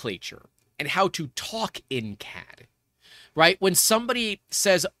nomenclature and how to talk in CAD. Right? When somebody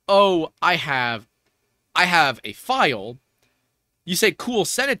says, oh, I have a file, you say, cool,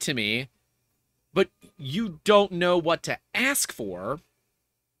 send it to me, but you don't know what to ask for,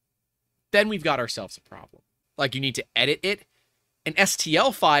 then we've got ourselves a problem. Like, you need to edit it. An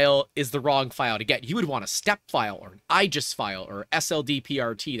STL file is the wrong file to get. You would want a step file or an IGES file or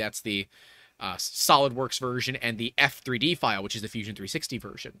SLDPRT. That's the SolidWorks version, and the F3D file, which is the Fusion 360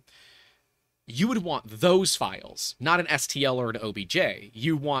 version. You would want those files, not an STL or an OBJ.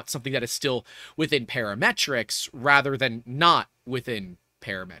 You want something that is still within parametrics rather than not within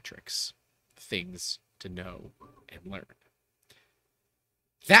parametrics. Things to know and learn.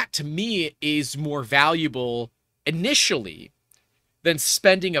 That, to me, is more valuable initially than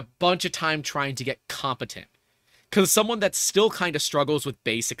spending a bunch of time trying to get competent. Because someone that still kind of struggles with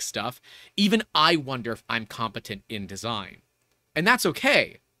basic stuff, even I wonder if I'm competent in design. And that's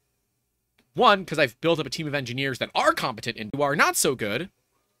okay. One, because I've built up a team of engineers that are competent and who are not so good,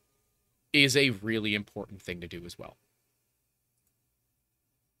 is a really important thing to do as well.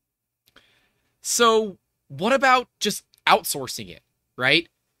 So, what about just outsourcing it, right?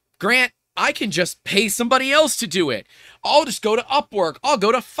 Grant, I can just pay somebody else to do it. I'll just go to Upwork, I'll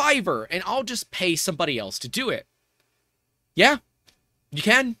go to Fiverr, and I'll just pay somebody else to do it. Yeah, you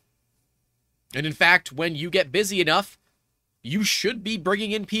can. And in fact, when you get busy enough, you should be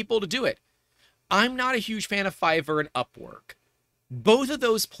bringing in people to do it. I'm not a huge fan of Fiverr and Upwork. Both of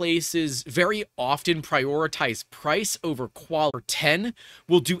those places very often prioritize price over quality. 10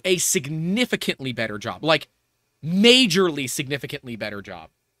 will do a significantly better job, like majorly significantly better job.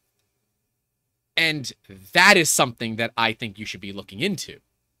 And that is something that I think you should be looking into.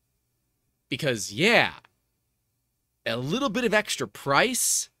 Because, yeah, a little bit of extra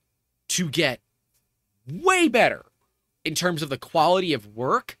price to get way better in terms of the quality of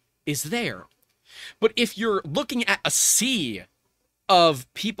work is there. But if you're looking at a sea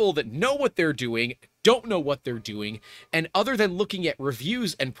of people that know what they're doing, don't know what they're doing, and other than looking at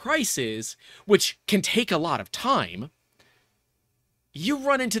reviews and prices, which can take a lot of time, you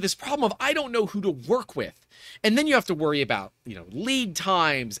run into this problem of I don't know who to work with. And then you have to worry about, lead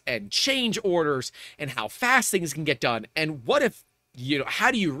times and change orders and how fast things can get done. And what if,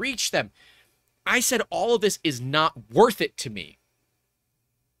 how do you reach them? I said all of this is not worth it to me.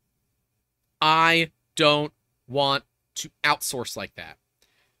 I don't want to outsource like that.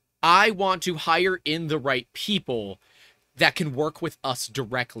 I want to hire in the right people that can work with us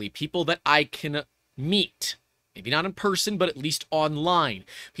directly, people that I can meet, maybe not in person, but at least online,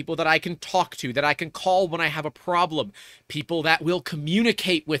 people that I can talk to, that I can call when I have a problem, people that will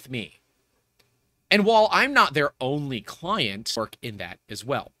communicate with me. And while I'm not their only client, work in that as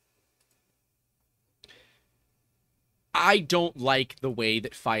well. I don't like the way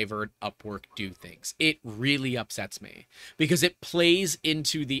that Fiverr and Upwork do things. It really upsets me because it plays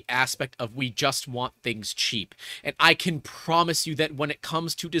into the aspect of we just want things cheap. And I can promise you that when it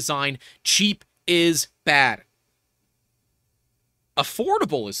comes to design, cheap is bad.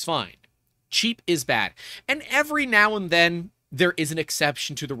 Affordable is fine. Cheap is bad. And every now and then, there is an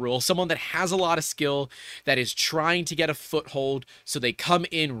exception to the rule. Someone that has a lot of skill, that is trying to get a foothold, so they come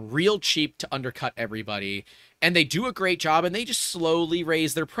in real cheap to undercut everybody. And they do a great job, and they just slowly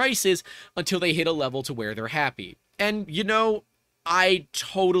raise their prices until they hit a level to where they're happy. And, I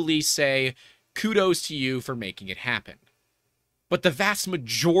totally say kudos to you for making it happen. But the vast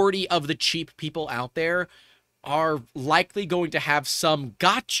majority of the cheap people out there are likely going to have some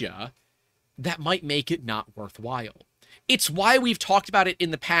gotcha that might make it not worthwhile. It's why we've talked about it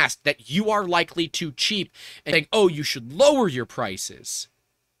in the past, that you are likely too cheap and think, oh, you should lower your prices.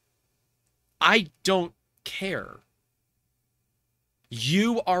 I don't care.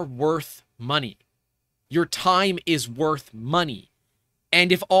 You are worth money. Your time is worth money.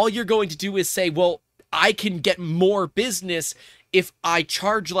 And if all you're going to do is say, well, I can get more business if I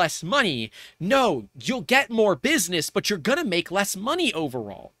charge less money, no, you'll get more business, but you're going to make less money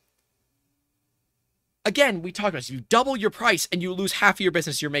overall. Again, we talked about this. You double your price and you lose half of your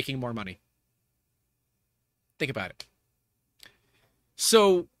business, you're making more money. Think about it.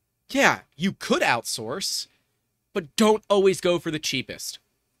 So, yeah, you could outsource, but don't always go for the cheapest.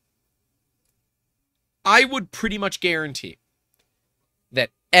 I would pretty much guarantee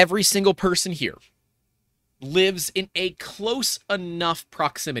that every single person here lives in a close enough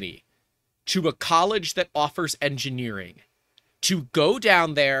proximity to a college that offers engineering to go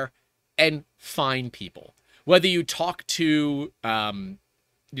down there and find people. Whether you talk to,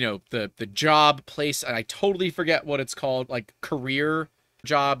 the job place, and I totally forget what it's called, like career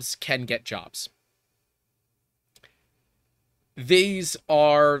jobs can get jobs. These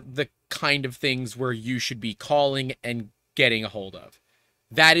are the kind of things where you should be calling and getting a hold of.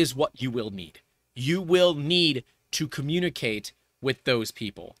 That is what you will need. You will need to communicate with those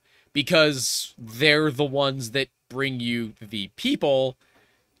people because they're the ones that bring you the people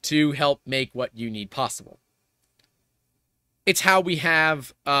to help make what you need possible. It's how we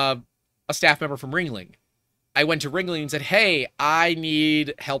have a staff member from Ringling. I went to Ringling and said, hey, I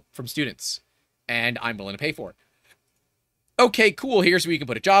need help from students, and I'm willing to pay for it. Okay, cool, here's where you can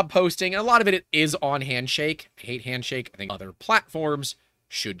put a job posting, and a lot of it is on Handshake. I hate Handshake. I think other platforms,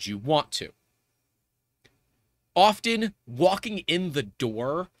 should you want to. Often, walking in the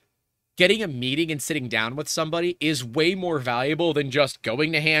door, getting a meeting and sitting down with somebody is way more valuable than just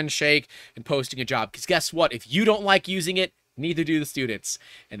going to Handshake and posting a job. Because guess what? If you don't like using it, neither do the students,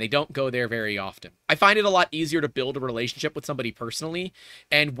 and they don't go there very often. I find it a lot easier to build a relationship with somebody personally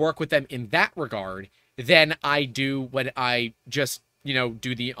and work with them in that regard than I do when I just,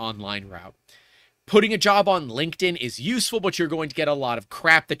 do the online route. Putting a job on LinkedIn is useful, but you're going to get a lot of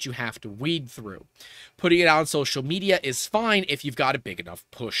crap that you have to weed through. Putting it on social media is fine if you've got a big enough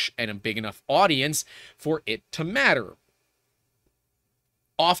push and a big enough audience for it to matter.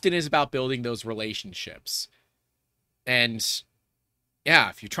 Often is about building those relationships. And yeah,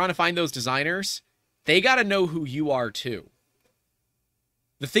 if you're trying to find those designers, they got to know who you are too.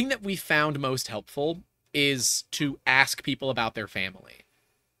 The thing that we found most helpful is to ask people about their family.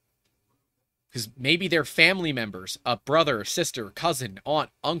 Because maybe their family members, a brother, sister, cousin,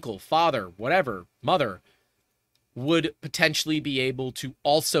 aunt, uncle, father, whatever, mother, would potentially be able to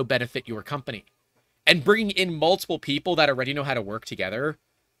also benefit your company. And bringing in multiple people that already know how to work together,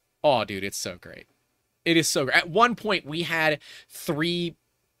 oh, dude, it's so great. It is so great. At one point, we had 3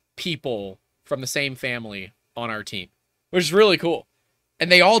 people from the same family on our team, which is really cool.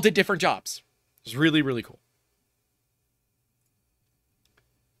 And they all did different jobs. It was really, really cool.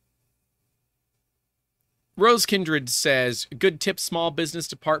 Rose Kindred says, good tip, small business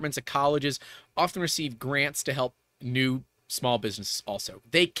departments at colleges often receive grants to help new small businesses also.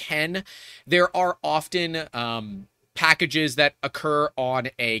 They can. There are often packages that occur on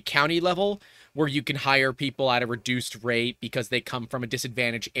a county level where you can hire people at a reduced rate because they come from a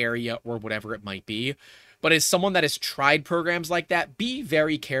disadvantaged area or whatever it might be. But as someone that has tried programs like that, be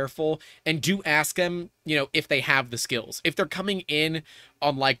very careful and do ask them, if they have the skills. If they're coming in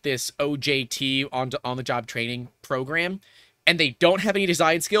on like this OJT, on the job training program, and they don't have any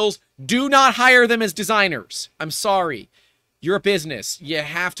design skills, do not hire them as designers. I'm sorry. You're a business. You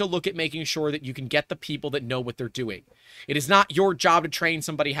have to look at making sure that you can get the people that know what they're doing. It is not your job to train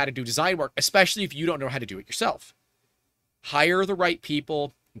somebody how to do design work, especially if you don't know how to do it yourself. Hire the right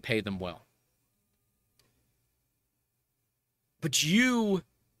people and pay them well. But you,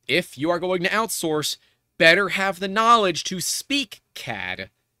 if you are going to outsource, better have the knowledge to speak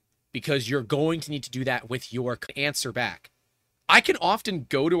CAD, because you're going to need to do that with your answer back. I can often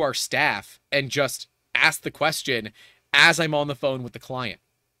go to our staff and just ask the question as I'm on the phone with the client.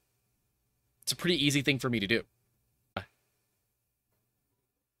 It's a pretty easy thing for me to do.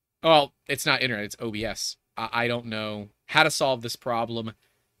 Well, it's not internet, it's OBS. I don't know how to solve this problem,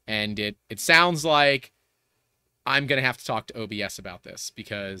 and it sounds like I'm going to have to talk to OBS about this,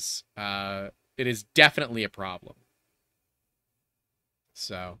 because it is definitely a problem.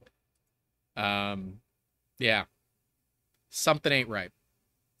 So, yeah. Something ain't right.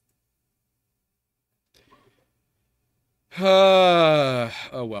 Oh,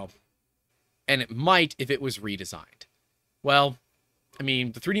 well. And it might if it was redesigned. Well, I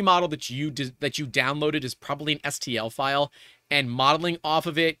mean, the 3D model that you downloaded is probably an STL file, and modeling off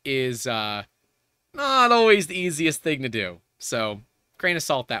of it is not always the easiest thing to do. So, grain of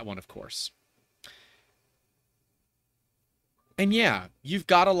salt that one, of course. And yeah, you've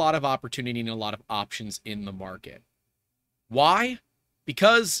got a lot of opportunity and a lot of options in the market. Why?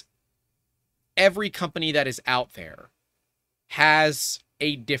 Because every company that is out there has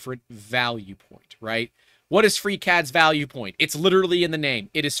a different value point, right? What is FreeCAD's value point? It's literally in the name.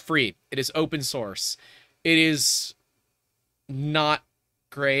 It is free. It is open source. It is not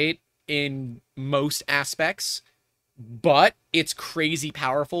great in most aspects, but it's crazy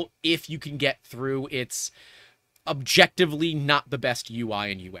powerful if you can get through its objectively not the best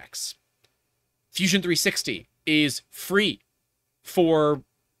UI and UX. Fusion 360 is free for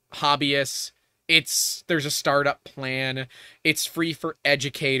hobbyists. There's a startup plan. It's free for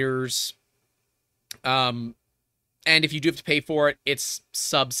educators. And if you do have to pay for it, it's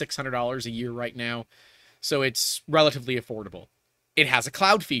sub $600 a year right now. So it's relatively affordable. It has a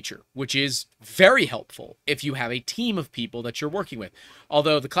cloud feature, which is very helpful if you have a team of people that you're working with.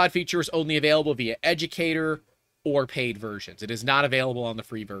 Although the cloud feature is only available via educator or paid versions. It is not available on the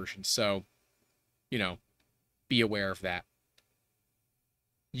free version. So, be aware of that.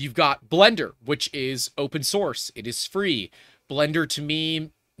 You've got Blender, which is open source. It is free. Blender, to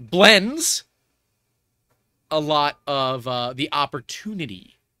me, blends a lot of the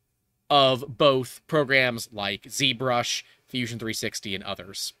opportunity of both programs like ZBrush, Fusion 360, and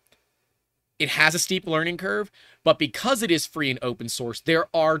others. It has a steep learning curve, but because it is free and open source, there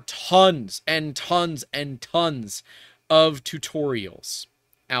are tons and tons and tons of tutorials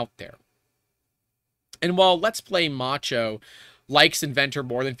out there. And while Let's Play Macho likes Inventor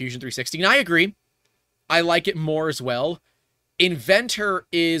more than Fusion 360, and I agree, I like it more as well, Inventor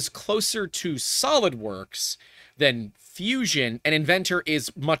is closer to SolidWorks than Fusion, and Inventor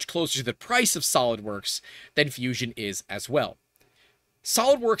is much closer to the price of SolidWorks than Fusion is as well.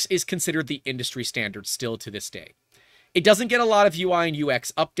 SolidWorks is considered the industry standard still to this day. It doesn't get a lot of UI and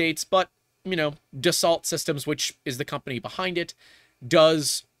UX updates, but, Dassault Systems, which is the company behind it,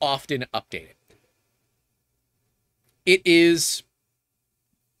 does often update it. It is,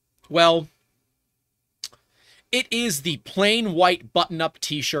 well, it is the plain white button-up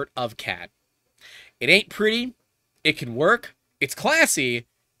t-shirt of CAD. It ain't pretty, it can work, it's classy,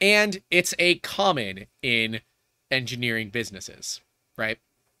 and it's a common in engineering businesses, right?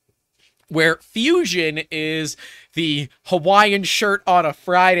 Where Fusion is the Hawaiian shirt on a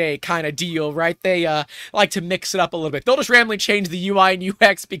Friday kind of deal, right? They like to mix it up a little bit. They'll just randomly change the UI and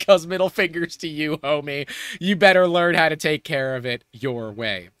UX because middle fingers to you, homie. You better learn how to take care of it your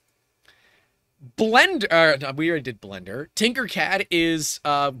way. Blender, we already did Blender. Tinkercad is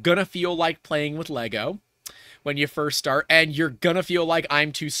gonna feel like playing with Lego when you first start, and you're gonna feel like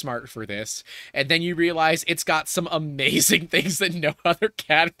I'm too smart for this, and then you realize it's got some amazing things that no other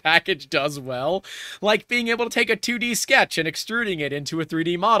CAD package does well, like being able to take a 2D sketch and extruding it into a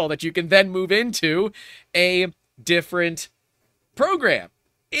 3D model that you can then move into a different program.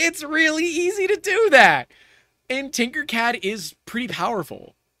 It's really easy to do that, and Tinkercad is pretty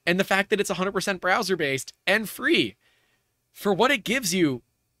powerful, and the fact that it's 100% browser-based and free, for what it gives you,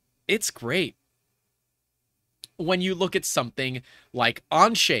 it's great. When you look at something like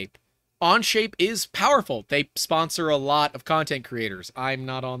Onshape, Onshape is powerful. They sponsor a lot of content creators. I'm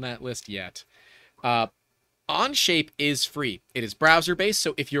not on that list yet. Onshape is free. It is browser-based,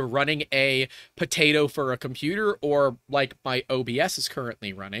 so if you're running a potato for a computer, or like my OBS is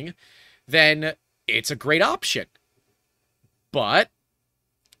currently running, then it's a great option. But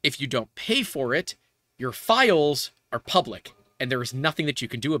if you don't pay for it, your files are public, and there is nothing that you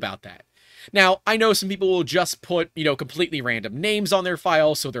can do about that. Now, I know some people will just put, completely random names on their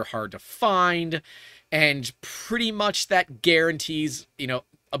files, so they're hard to find, and pretty much that guarantees,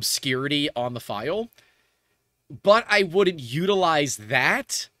 obscurity on the file. But I wouldn't utilize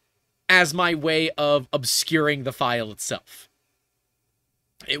that as my way of obscuring the file itself.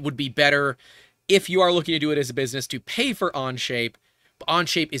 It would be better, if you are looking to do it as a business, to pay for Onshape.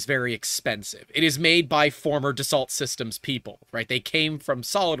 Onshape is very expensive. It is made by former Dassault Systems people, right? They came from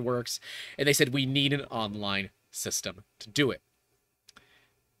SolidWorks, and they said, we need an online system to do it.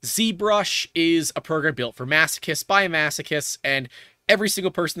 ZBrush is a program built for masochists by masochists, and every single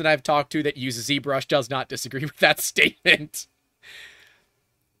person that I've talked to that uses ZBrush does not disagree with that statement.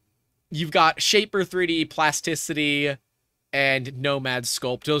 You've got Shaper 3D, Plasticity, and Nomad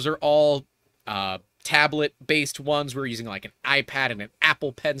Sculpt. Those are all tablet-based ones. We're using like an iPad and an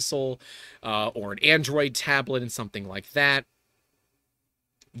Apple Pencil, or an Android tablet and something like that.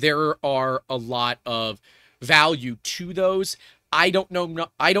 There are a lot of value to those. I don't know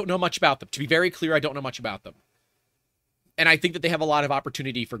much about them. To be very clear, I don't know much about them. And I think that they have a lot of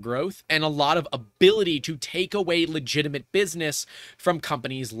opportunity for growth and a lot of ability to take away legitimate business from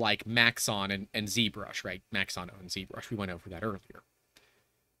companies like Maxon and ZBrush, right? Maxon and ZBrush. We went over that earlier.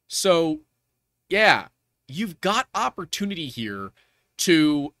 So, yeah, you've got opportunity here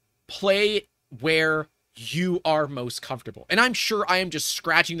to play where you are most comfortable. And I'm sure I am just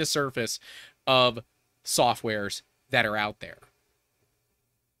scratching the surface of softwares that are out there.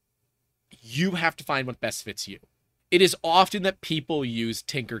 You have to find what best fits you. It is often that people use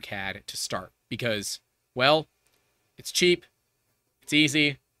Tinkercad to start because, well, it's cheap, it's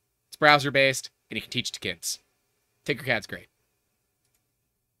easy, it's browser-based, and you can teach to kids. Tinkercad's great.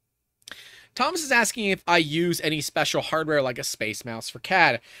 Thomas is asking if I use any special hardware like a Space Mouse for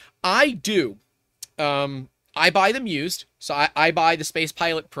CAD. I do. I buy them used. So I buy the Space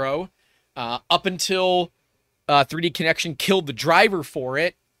Pilot Pro. Up until 3D Connection killed the driver for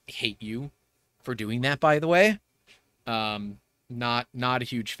it. I hate you for doing that, by the way. Not a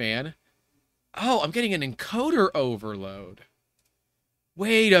huge fan. Oh, I'm getting an encoder overload.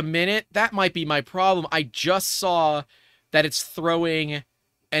 Wait a minute. That might be my problem. I just saw that it's throwing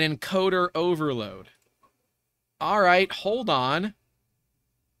an encoder overload. All right, hold on.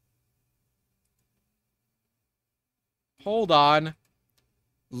 Hold on.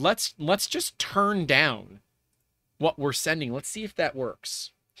 Let's just turn down what we're sending. Let's see if that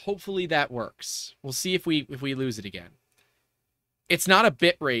works. Hopefully that works. We'll see if we lose it again. It's not a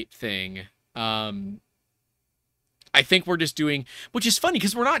bitrate thing. I think we're just doing, which is funny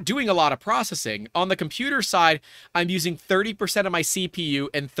because we're not doing a lot of processing. On the computer side, I'm using 30% of my CPU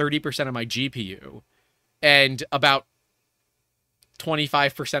and 30% of my GPU, and about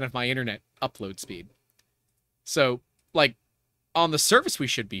 25% of my internet upload speed. So, like, on the surface, we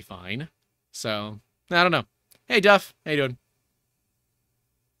should be fine. So, I don't know. Hey, Duff. How you doing?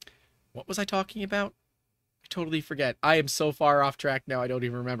 What was I talking about? I totally forget. I am so far off track now, I don't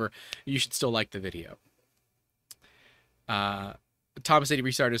even remember. You should still like the video. Thomas said he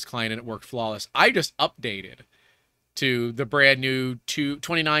restarted his client and it worked flawless. I just updated to the brand new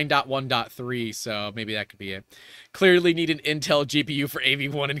 29.1.3, so maybe that could be it. Clearly need an Intel GPU for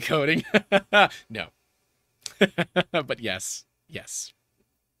AV1 encoding. No. But yes.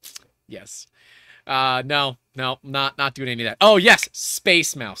 No, not doing any of that. Oh, yes,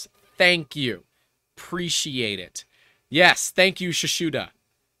 Space Mouse. Thank you. Appreciate it. Yes, thank you, Shishuda.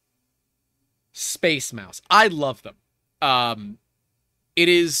 Space Mouse. I love them. It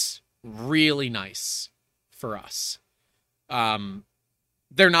is really nice for us.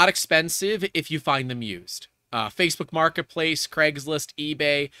 They're not expensive if you find them used. Facebook Marketplace, Craigslist,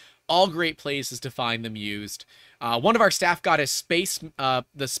 eBay, all great places to find them used. One of our staff got the Space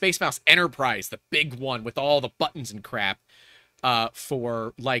Mouse Enterprise, the big one with all the buttons and crap,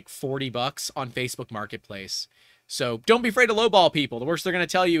 for like $40 on Facebook Marketplace. So don't be afraid to lowball people. The worst they're going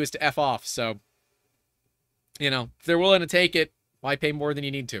to tell you is to F off. So, if they're willing to take it, why pay more than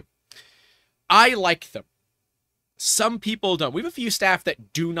you need to? I like them. Some people don't. We have a few staff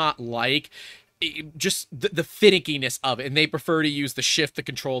that do not like just the finickiness of it, and they prefer to use the shift, the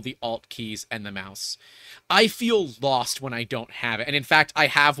control, the alt keys, and the mouse. I feel lost when I don't have it. And in fact, I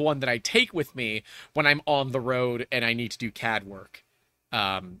have one that I take with me when I'm on the road and I need to do CAD work.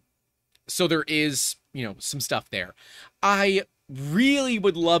 So there is, some stuff there. I really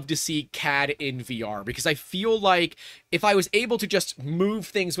would love to see CAD in VR, because I feel like if I was able to just move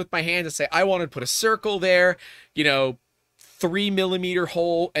things with my hands and say, I want to put a circle there, 3mm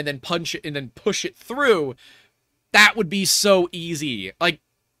hole, and then punch it and then push it through, that would be so easy. Like,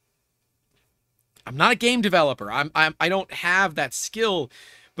 I'm not a game developer. I don't have that skill,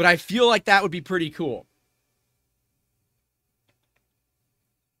 but I feel like that would be pretty cool.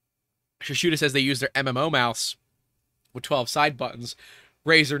 Shishuda says they use their MMO mouse with 12 side buttons.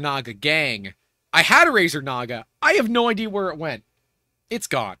 Razer Naga gang. I had a Razer Naga. I have no idea where it went. It's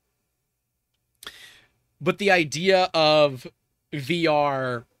gone. But the idea of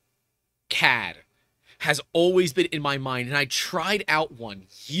VR CAD has always been in my mind, and I tried out one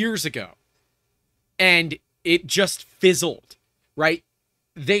years ago, and it just fizzled, right?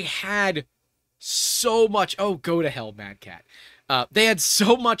 They had so much... Oh, go to hell, Mad Cat. They had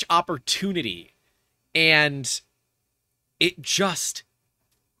so much opportunity, and it just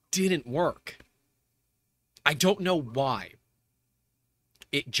didn't work. I don't know why.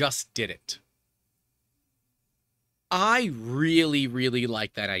 It just didn't. I really, really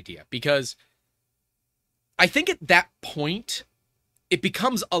like that idea, because I think at that point, it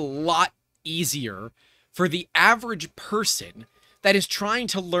becomes a lot easier for the average person that is trying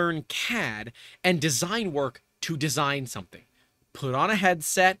to learn CAD and design work to design something. Put on a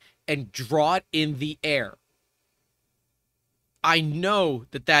headset and draw it in the air. I know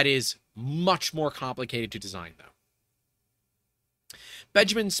that that is much more complicated to design, though.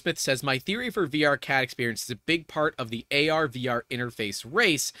 Benjamin Smith says, my theory for VR CAD experience is a big part of the AR-VR interface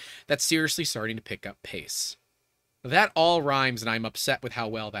race that's seriously starting to pick up pace. That all rhymes, and I'm upset with how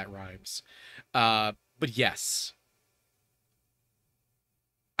well that rhymes. But yes.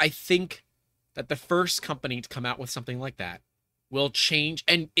 I think that the first company to come out with something like that will change,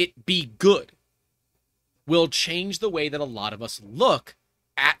 and it be good, will change the way that a lot of us look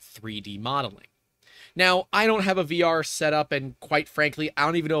at 3D modeling. Now, I don't have a VR setup, and quite frankly, I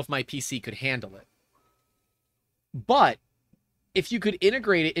don't even know if my PC could handle it. But if you could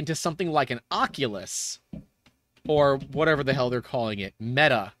integrate it into something like an Oculus, or whatever the hell they're calling it,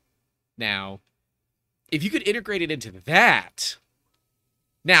 Meta now, if you could integrate it into that,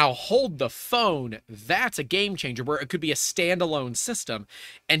 now hold the phone, that's a game changer, where it could be a standalone system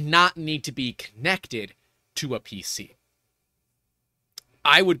and not need to be connected to a PC.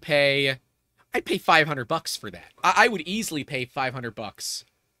 I'd pay $500 for that. I would easily pay $500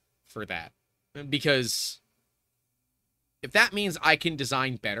 for that, because if that means I can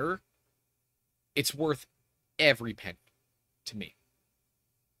design better, it's worth every penny to me.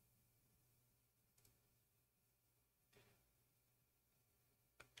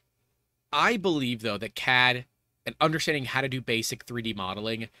 I believe, though, that CAD and understanding how to do basic 3D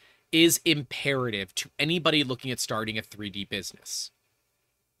modeling is imperative to anybody looking at starting a 3D business.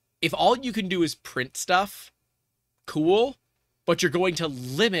 If all you can do is print stuff, cool, but you're going to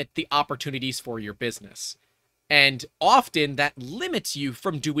limit the opportunities for your business. And often that limits you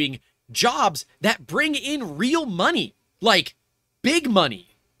from doing jobs that bring in real money, like big money.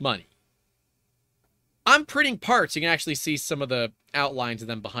 I'm printing parts. You can actually see some of the outlines of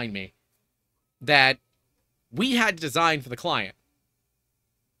them behind me that we had to design for the client.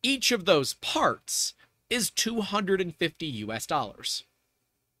 Each of those parts is $250 US.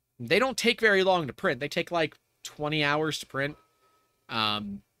 They don't take very long to print. They take like 20 hours to print.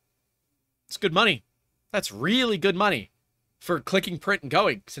 It's good money. That's really good money for clicking print and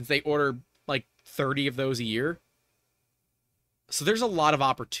going, since they order like 30 of those a year. So there's a lot of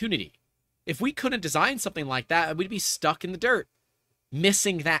opportunity. If we couldn't design something like that, we'd be stuck in the dirt,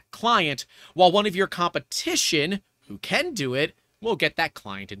 missing that client, while one of your competition, who can do it, will get that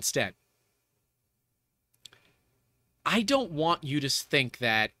client instead. I don't want you to think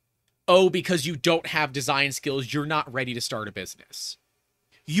that, oh, because you don't have design skills, you're not ready to start a business.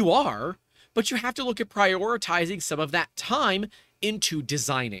 You are, but you have to look at prioritizing some of that time into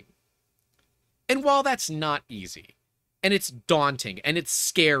designing. And while that's not easy, and it's daunting, and it's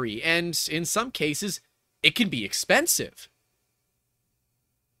scary, and in some cases, it can be expensive,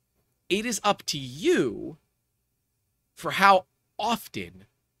 it is up to you for how often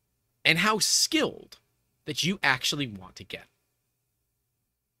and how skilled that you actually want to get.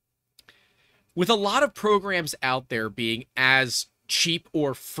 With a lot of programs out there being as cheap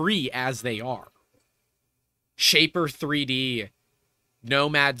or free as they are, Shaper 3D,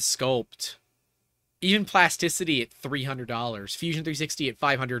 Nomad Sculpt, even Plasticity at $300, Fusion 360 at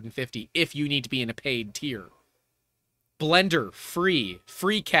 $550 if you need to be in a paid tier. Blender, free.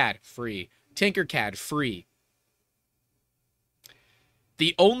 FreeCAD, free. Tinkercad, free.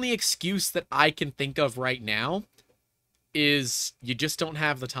 The only excuse that I can think of right now is you just don't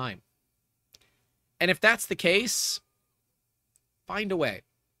have the time. And if that's the case, find a way.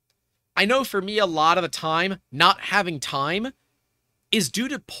 I know for me, a lot of the time, not having time is due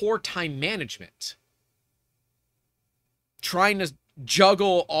to poor time management. Trying to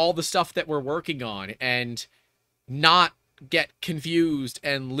juggle all the stuff that we're working on and not get confused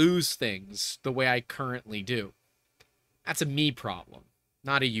and lose things the way I currently do. That's a me problem,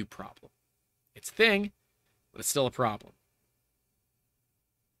 not a you problem. It's a thing, but it's still a problem.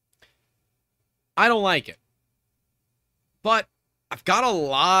 I don't like it. But I've got a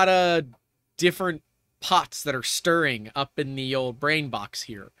lot of different pots that are stirring up in the old brain box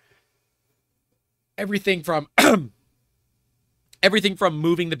here. Everything from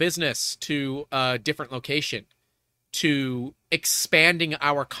moving the business to a different location, to expanding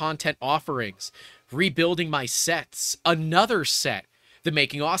our content offerings, rebuilding my sets, another set, the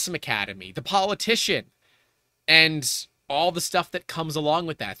Making Awesome Academy, the Politician, and all the stuff that comes along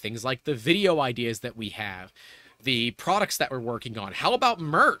with that. Things like the video ideas that we have, the products that we're working on. How about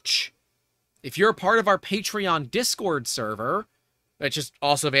merch? If you're a part of our Patreon Discord server, which is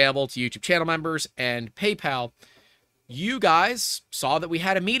also available to YouTube channel members and PayPal, you guys saw that we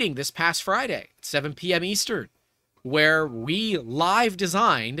had a meeting this past Friday at 7 p.m. Eastern, where we live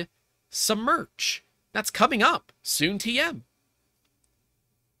designed some merch. That's coming up soon, TM.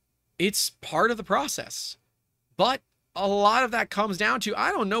 It's part of the process. But a lot of that comes down to,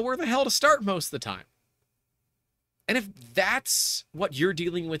 I don't know where the hell to start most of the time. And if that's what you're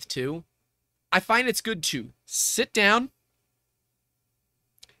dealing with too, I find it's good to sit down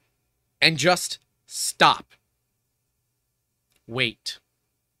and just stop. Wait.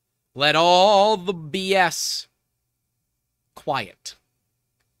 Let all the BS quiet.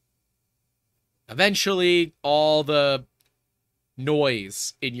 Eventually, all the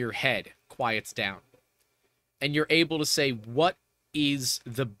noise in your head quiets down. And you're able to say, what is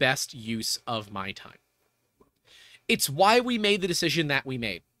the best use of my time? It's why we made the decision that we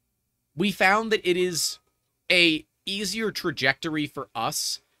made. We found that it is a easier trajectory for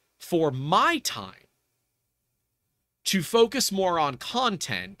us, for my time, to focus more on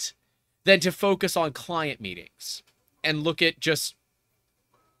content than to focus on client meetings and look at just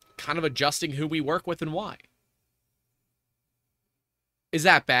kind of adjusting who we work with and why. Is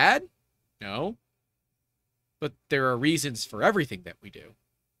that bad? No. But there are reasons for everything that we do.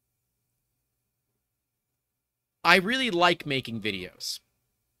 I really like making videos.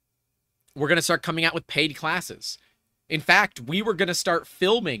 We're going to start coming out with paid classes. In fact, we were going to start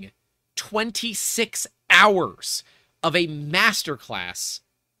filming 26 hours of a masterclass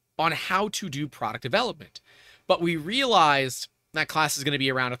on how to do product development. But we realized that class is going to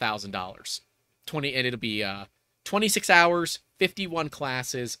be around $1,000. And it'll be 26 hours, 51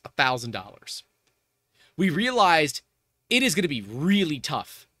 classes, $1,000. We realized it is going to be really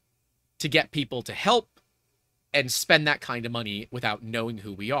tough to get people to help and spend that kind of money without knowing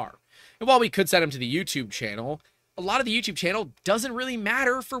who we are. And while we could send them to the YouTube channel, a lot of the YouTube channel doesn't really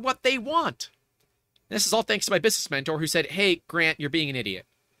matter for what they want. This is all thanks to my business mentor who said, hey, Grant, you're being an idiot.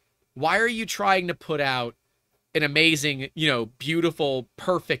 Why are you trying to put out an amazing, beautiful,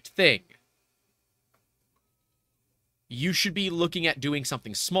 perfect thing? You should be looking at doing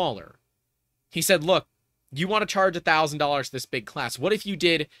something smaller. He said, look, you want to charge $1,000 for this big class. What if you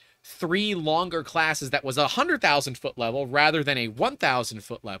did 3 longer classes that was a 100,000 foot level rather than a 1,000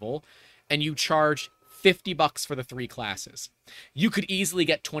 foot level, and you charged $50 for the 3 classes? You could easily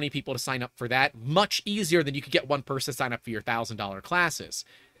get 20 people to sign up for that, much easier than you could get one person to sign up for your $1,000 classes.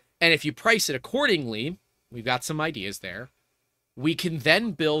 And if you price it accordingly, we've got some ideas there. We can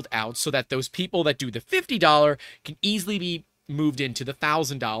then build out so that those people that do the $50 can easily be moved into the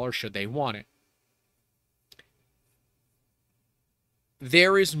 $1,000 should they want it.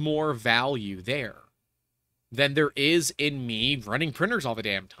 there is more value there than there is in me running printers all the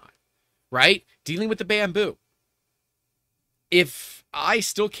damn time, right? Dealing with the bamboo. If I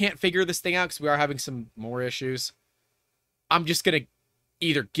still can't figure this thing out because we are having some more issues, I'm just going to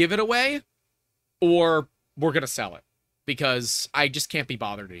either give it away or we're going to sell it because I just can't be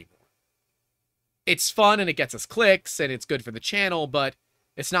bothered anymore. It's fun and it gets us clicks and it's good for the channel, but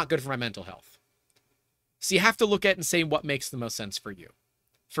it's not good for my mental health. So you have to look at and say what makes the most sense for you.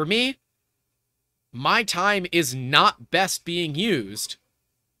 For me, my time is not best being used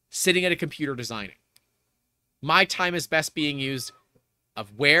sitting at a computer designing. My time is best being used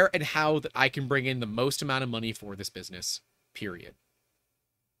of where and how that I can bring in the most amount of money for this business, period.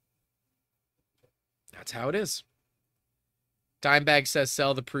 That's how it is. Dimebag says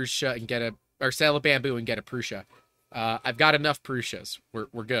sell the Prusa and get a, or sell a bamboo and get a Prusa. I've got enough Prusas.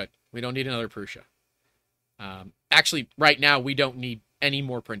 We're good. We don't need another Prusa. Actually, right now, we don't need any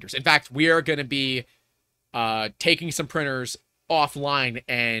more printers. In fact, we are going to be taking some printers offline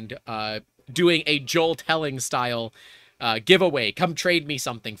and doing a Joel Telling style giveaway. Come trade me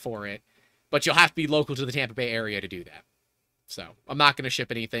something for it. But you'll have to be local to the Tampa Bay area to do that. So I'm not going to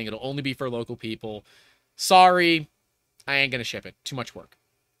ship anything. It'll only be for local people. Sorry, I ain't going to ship it. Too much work.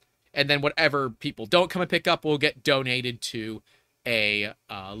 And then whatever people don't come and pick up will get donated to a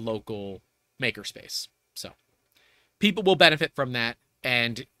local makerspace. So people will benefit from that,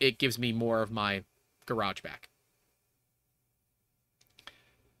 and it gives me more of my garage back.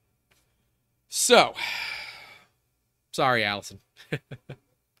 So, sorry, Allison.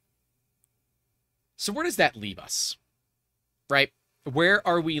 So where does that leave us? Right? Where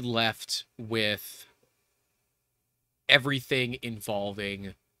are we left with everything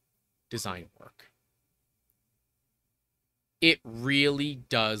involving design work? It really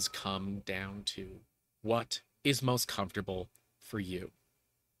does come down to what is most comfortable for you.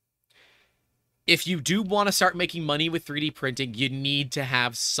 If you do want to start making money with 3D printing, you need to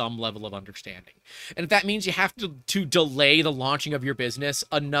have some level of understanding. And if that means you have to delay the launching of your business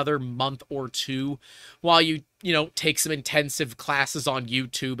another month or two while you take some intensive classes on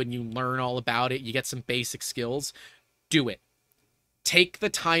YouTube and you learn all about it, you get some basic skills, do it. Take the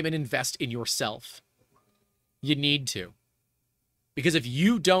time and invest in yourself. You need to. Because if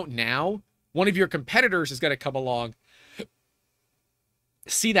you don't now, one of your competitors is going to come along,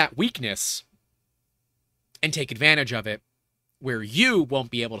 see that weakness, and take advantage of it where you won't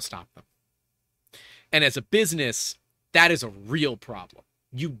be able to stop them. And as a business, that is a real problem.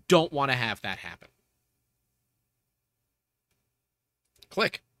 You don't want to have that happen.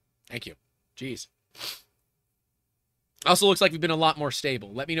 Click. Thank you. Jeez. Also looks like we've been a lot more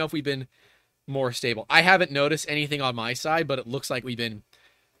stable. Let me know if we've been more stable. I haven't noticed anything on my side, but it looks like we've been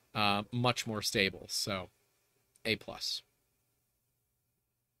much more stable. So, A+.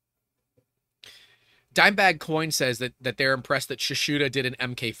 Dimebag Coin says that they're impressed that Shishuda did an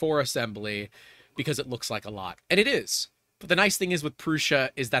MK4 assembly because it looks like a lot. And it is. But the nice thing is with Prusa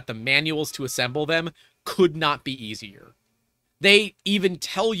is that the manuals to assemble them could not be easier. They even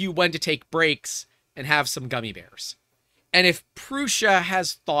tell you when to take breaks and have some gummy bears. And if Prusa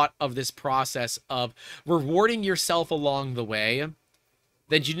has thought of this process of rewarding yourself along the way,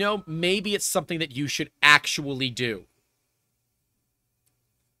 then maybe it's something that you should actually do.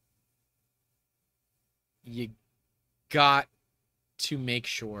 You got to make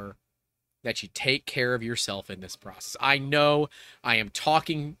sure that you take care of yourself in this process. I know I am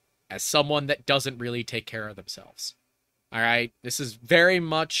talking as someone that doesn't really take care of themselves. All right? This is very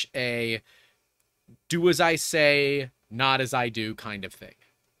much a do as I say, not as I do kind of thing.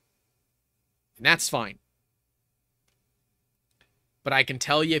 And that's fine. But I can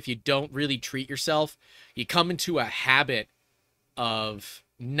tell you, if you don't really treat yourself, you come into a habit of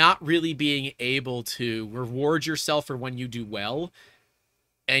not really being able to reward yourself for when you do well,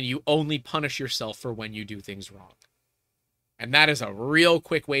 and you only punish yourself for when you do things wrong. And that is a real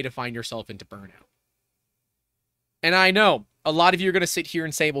quick way to find yourself into burnout. And I know a lot of you are going to sit here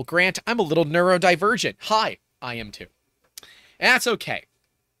and say, well, Grant, I'm a little neurodivergent. Hi, I am too. And that's okay.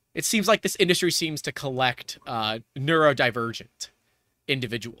 It seems like this industry seems to collect neurodivergent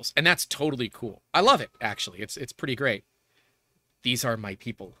individuals, and that's totally cool. I love it, actually. It's pretty great. These are my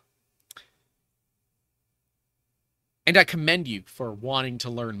people. And I commend you for wanting to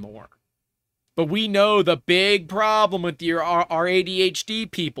learn more. But we know the big problem with our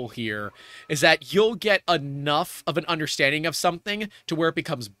ADHD people here is that you'll get enough of an understanding of something to where it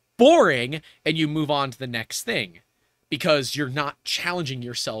becomes boring and you move on to the next thing because you're not challenging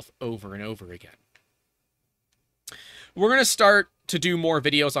yourself over and over again. We're going to start to do more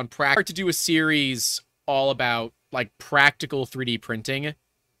videos on practice, to do a series all about like practical 3D printing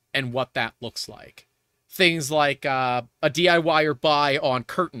and what that looks like. Things like a DIY buy on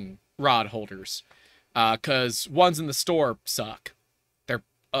curtain rod holders, because ones in the store suck. They're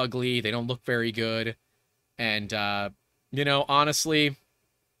ugly, they don't look very good, and, you know, honestly,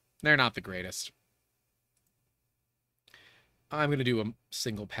 they're not the greatest. I'm going to do a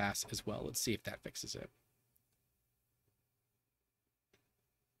single pass as well. Let's see if that fixes it.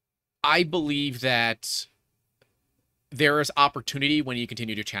 I believe that there is opportunity when you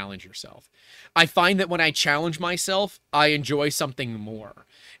continue to challenge yourself. I find that when I challenge myself, I enjoy something more.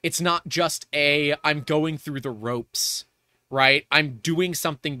 It's not just I'm going through the ropes, right? I'm doing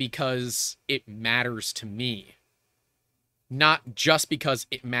something because it matters to me, not just because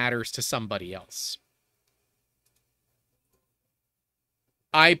it matters to somebody else.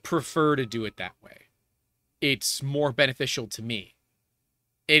 I prefer to do it that way. It's more beneficial to me.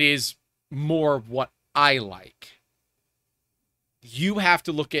 It is more what I like. You have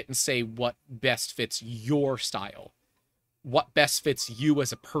to look at and say what best fits your style, what best fits you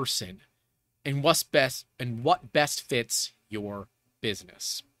as a person, and what best fits your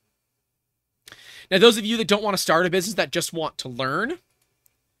business. Now, those of you that don't want to start a business, that just want to learn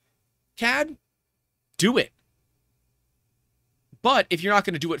CAD, do it. But if you're not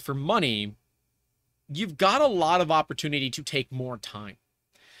going to do it for money, you've got a lot of opportunity to take more time.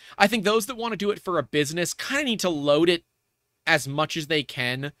 I think those that want to do it for a business kind of need to load it as much as they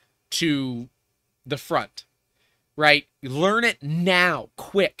can to the front, right? Learn it now,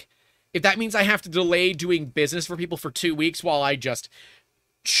 quick. If that means I have to delay doing business for people for 2 weeks while I just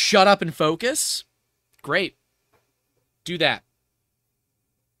shut up and focus, great. Do that.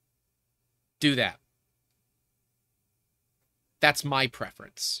 Do that. That's my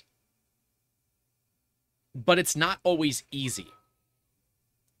preference. But it's not always easy.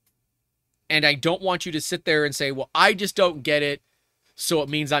 And I don't want you to sit there and say, well, I just don't get it, so it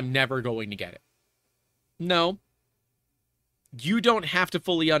means I'm never going to get it. No. You don't have to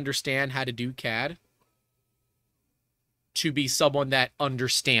fully understand how to do CAD to be someone that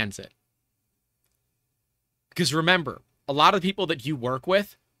understands it. Because remember, a lot of the people that you work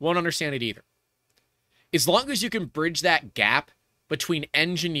with won't understand it either. As long as you can bridge that gap between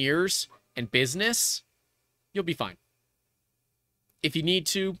engineers and business, you'll be fine. If you need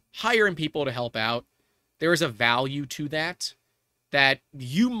to, hire in people to help out. There is a value to that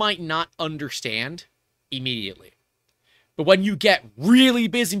you might not understand immediately. But when you get really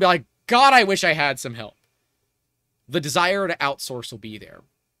busy and be like, God, I wish I had some help, the desire to outsource will be there.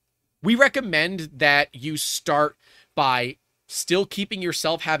 We recommend that you start by still keeping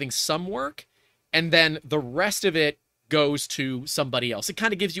yourself having some work, and then the rest of it goes to somebody else. It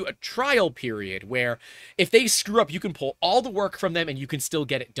kind of gives you a trial period where if they screw up, you can pull all the work from them and you can still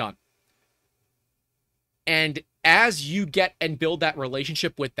get it done. And as you get and build that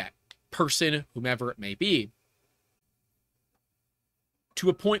relationship with that person, whomever it may be, to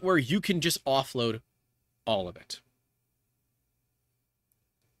a point where you can just offload all of it.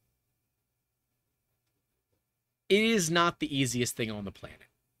 It is not the easiest thing on the planet.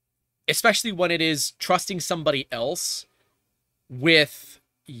 Especially when it is trusting somebody else with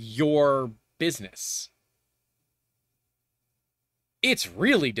your business. It's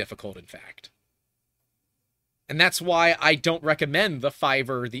really difficult, in fact. And that's why I don't recommend the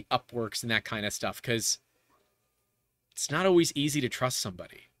Fiverr, the Upworks, and that kind of stuff, because it's not always easy to trust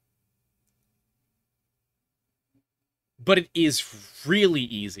somebody. But it is really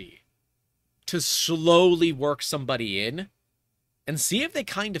easy to slowly work somebody in and see if they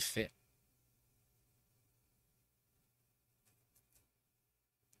kind of fit.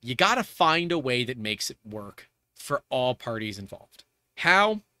 You gotta find a way that makes it work for all parties involved.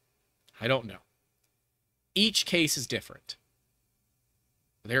 How? I don't know. Each case is different.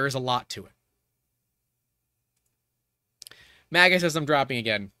 There is a lot to it. Maga says I'm dropping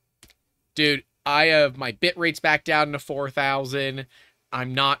again. Dude, I have my bit rates back down to 4,000.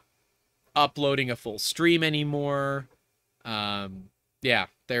 I'm not uploading a full stream anymore. Yeah,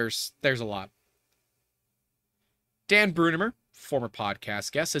 there's a lot. Dan Brunimer, former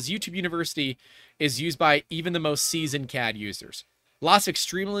podcast guest, says YouTube University is used by even the most seasoned CAD users. Lots of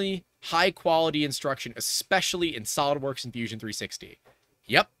extremely high quality instruction, especially in SolidWorks and Fusion 360.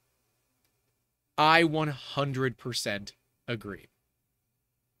 Yep. I 100% agree.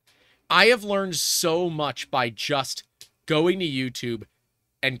 I have learned so much by just going to YouTube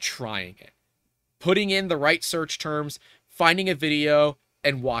and trying it. Putting in the right search terms, finding a video,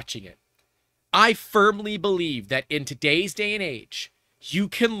 and watching it. I firmly believe that in today's day and age, you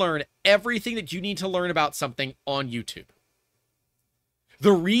can learn everything that you need to learn about something on YouTube.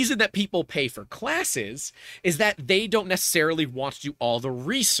 The reason that people pay for classes is that they don't necessarily want to do all the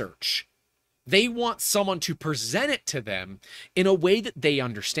research. They want someone to present it to them in a way that they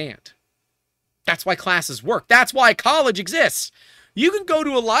understand. That's why classes work. That's why college exists. You can go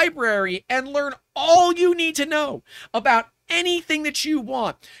to a library and learn all you need to know about anything that you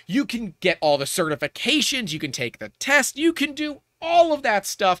want. You can get all the certifications. You can take the test. You can do all of that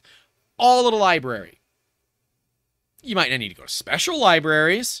stuff all at a library. You might not need to go to special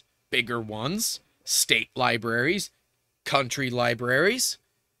libraries, bigger ones, state libraries, country libraries,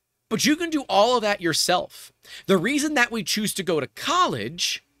 but you can do all of that yourself. The reason that we choose to go to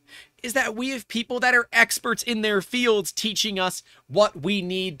college is that we have people that are experts in their fields teaching us what we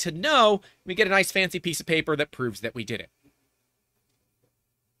need to know. We get a nice fancy piece of paper that proves that we did it.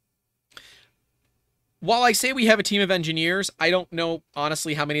 While I say we have a team of engineers, I don't know,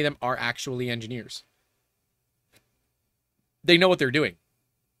 honestly, how many of them are actually engineers. They know what they're doing.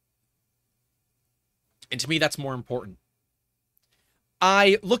 And to me, that's more important.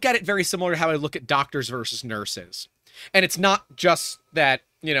 I look at it very similar to how I look at doctors versus nurses. And it's not just that,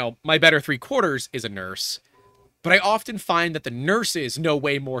 you know, my better 3/4 is a nurse, but I often find that the nurses know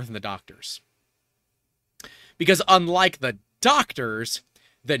way more than the doctors. Because unlike the doctors,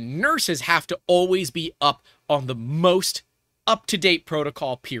 the nurses have to always be up on the most up-to-date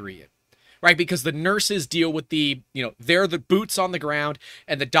protocol, period. Right? Because the nurses deal with the, you know, they're the boots on the ground,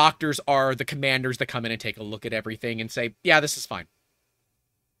 and the doctors are the commanders that come in and take a look at everything and say, yeah, this is fine.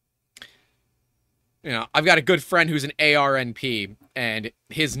 You know, I've got a good friend who's an ARNP, and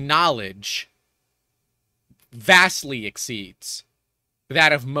his knowledge vastly exceeds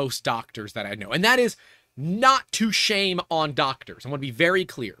that of most doctors that I know. And that is not to shame on doctors. I want to be very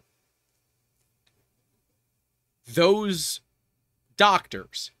clear. Those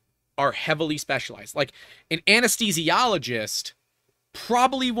doctors are heavily specialized. Like, an anesthesiologist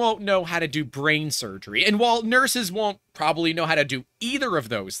probably won't know how to do brain surgery. And while nurses won't probably know how to do either of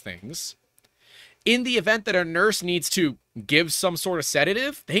those things, in the event that a nurse needs to give some sort of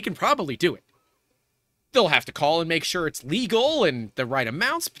sedative, they can probably do it. They'll have to call and make sure it's legal and the right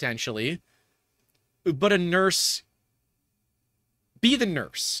amounts, potentially. But a nurse, be the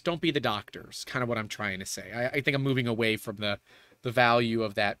nurse. Don't be the doctor, is kind of what I'm trying to say. I think I'm moving away from the value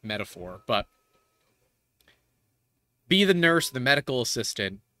of that metaphor, but be the nurse, the medical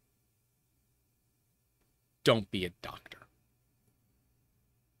assistant. Don't be a doctor.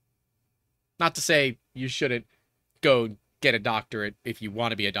 Not to say you shouldn't go get a doctorate if you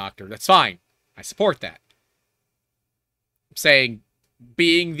want to be a doctor. That's fine. I support that. I'm saying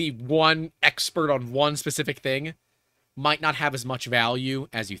being the one expert on one specific thing might not have as much value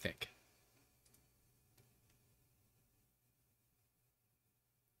as you think.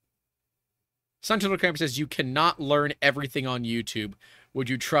 Sentinel Cramp says, you cannot learn everything on YouTube. Would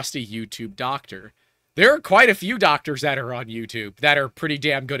you trust a YouTube doctor? There are quite a few doctors that are on YouTube that are pretty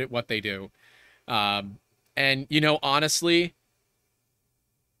damn good at what they do. And, you know, honestly,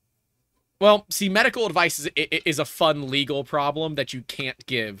 well, see, medical advice is a fun legal problem that you can't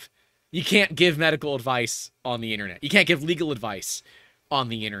give. You can't give medical advice on the internet. You can't give legal advice on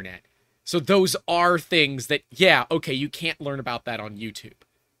the internet. So those are things that, yeah, okay, you can't learn about that on YouTube.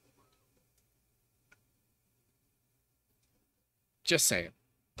 Just saying.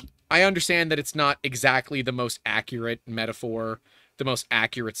 I understand that it's not exactly the most accurate metaphor, the most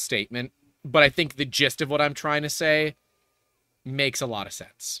accurate statement, but I think the gist of what I'm trying to say makes a lot of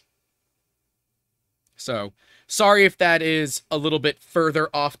sense. So, sorry if that is a little bit further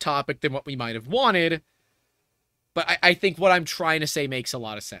off topic than what we might have wanted, but I think what I'm trying to say makes a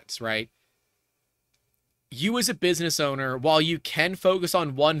lot of sense, right? You as a business owner, while you can focus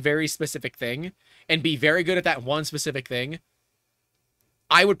on one very specific thing and be very good at that one specific thing,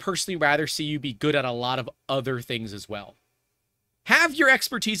 I would personally rather see you be good at a lot of other things as well. Have your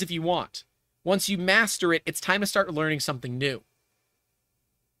expertise if you want. Once you master it, it's time to start learning something new.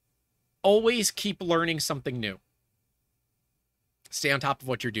 Always keep learning something new. Stay on top of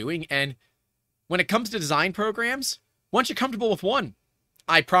what you're doing. And when it comes to design programs, once you're comfortable with one,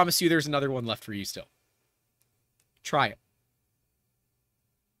 I promise you there's another one left for you still. Try it.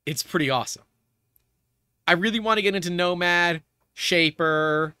 It's pretty awesome. I really want to get into Nomad,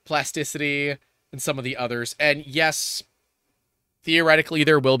 Shaper, Plasticity, and some of the others. And yes, theoretically,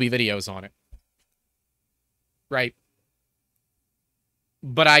 there will be videos on it. Right?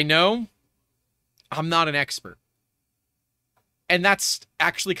 But I know I'm not an expert. And that's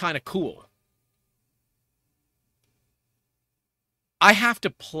actually kind of cool. I have to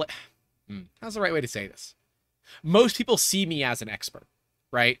play... How's the right way to say this? Most people see me as an expert,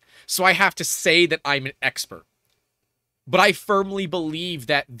 right? So I have to say that I'm an expert. But I firmly believe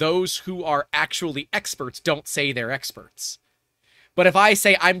that those who are actually experts don't say they're experts. But if I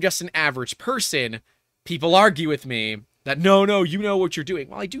say I'm just an average person, people argue with me that, no, you know what you're doing.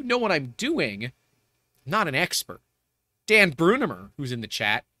 Well, I do know what I'm doing. I'm not an expert. Dan Brunemer, who's in the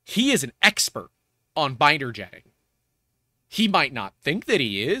chat, he is an expert on binder jetting. He might not think that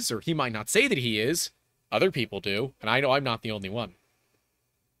he is, or he might not say that he is. Other people do, and I know I'm not the only one.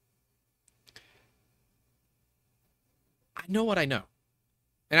 I know what I know.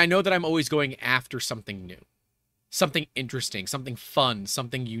 And I know that I'm always going after something new. Something interesting, something fun,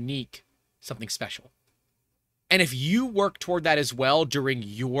 something unique, something special. And if you work toward that as well during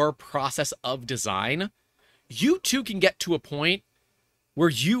your process of design, you too can get to a point where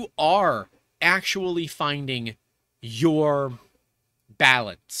you are actually finding your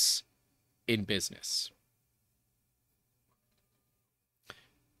balance in business.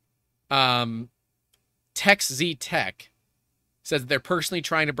 Tex Z Tech says that they're personally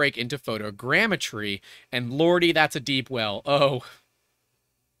trying to break into photogrammetry, and lordy, that's a deep well. Oh,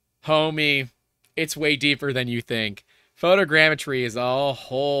 homie, it's way deeper than you think. Photogrammetry is a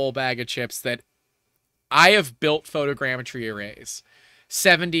whole bag of chips that I have built photogrammetry arrays.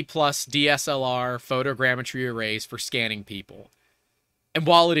 70 plus DSLR photogrammetry arrays for scanning people. And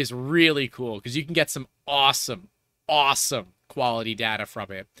while it is really cool, because you can get some awesome quality data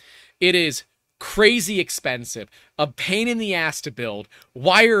from it, it is crazy expensive, a pain in the ass to build,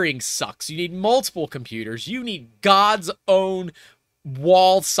 wiring sucks, you need multiple computers, you need God's own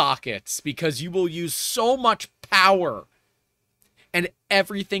wall sockets because you will use so much power, and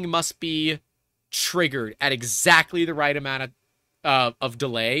everything must be triggered at exactly the right amount of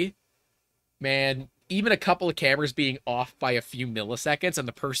delay. Man, even a couple of cameras being off by a few milliseconds and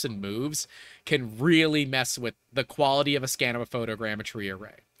the person moves can really mess with the quality of a scan of a photogrammetry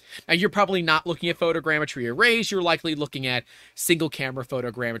array. Now, you're probably not looking at photogrammetry arrays, you're likely looking at single camera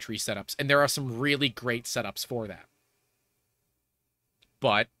photogrammetry setups, and there are some really great setups for that.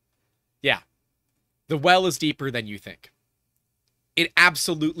 But, yeah, the well is deeper than you think. It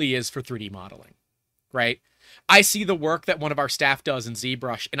absolutely is for 3D modeling, right? I see the work that one of our staff does in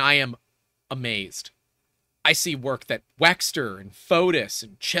ZBrush, and I am amazed. I see work that Wexter and Fotis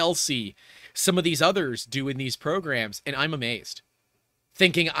and Chelsea, some of these others do in these programs, and I'm amazed.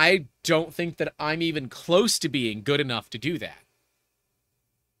 Thinking I don't think that I'm even close to being good enough to do that.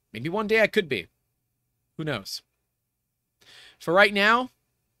 Maybe one day I could be. Who knows? For right now,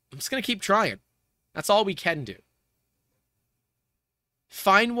 I'm just going to keep trying. That's all we can do.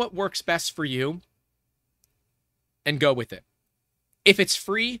 Find what works best for you and go with it. If it's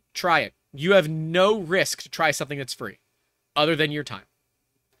free, try it. You have no risk to try something that's free, other than your time.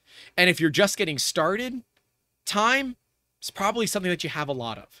 And if you're just getting started, time is probably something that you have a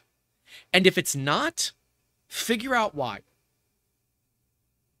lot of. And if it's not, figure out why.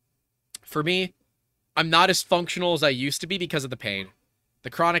 For me, I'm not as functional as I used to be because of the pain. The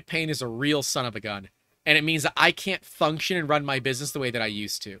chronic pain is a real son of a gun. And it means that I can't function and run my business the way that I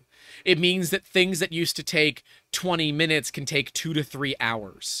used to. It means that things that used to take 20 minutes can take 2 to 3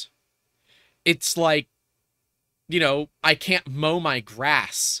 hours. It's like, I can't mow my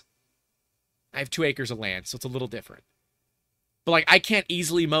grass. I have 2 acres of land, so it's a little different. But I can't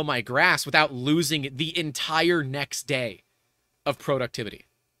easily mow my grass without losing the entire next day of productivity.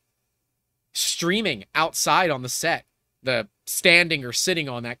 Streaming outside on the set, the standing or sitting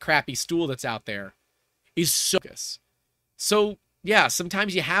on that crappy stool that's out there, is so yeah,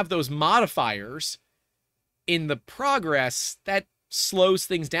 sometimes you have those modifiers in the progress that slows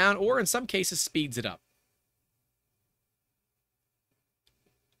things down, or in some cases speeds it up.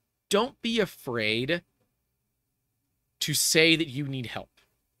 Don't be afraid to say that you need help.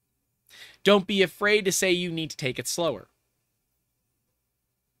 Don't be afraid to say you need to take it slower.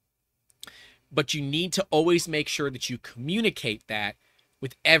 But you need to always make sure that you communicate that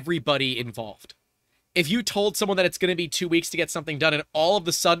with everybody involved. If you told someone that it's going to be 2 weeks to get something done, and all of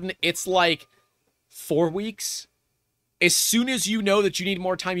a sudden it's like 4 weeks, as soon as you know that you need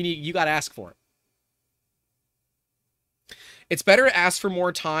more time, you got to ask for it. It's better to ask for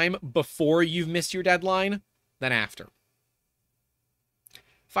more time before you've missed your deadline than after.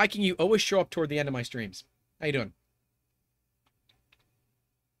 Viking, you always show up toward the end of my streams. How you doing?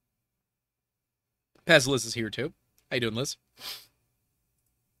 Pez Liz is here too. How you doing, Liz?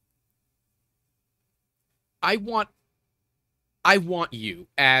 I want you,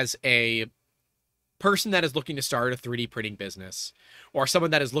 as a person that is looking to start a 3D printing business, or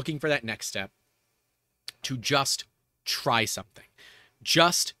someone that is looking for that next step, to just try something.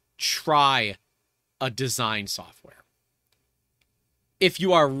 Just try a design software. If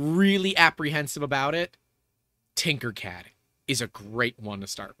you are really apprehensive about it, Tinkercad is a great one to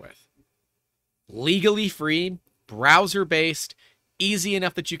start with. Legally free, browser-based, easy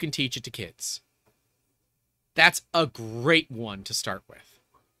enough that you can teach it to kids. That's a great one to start with.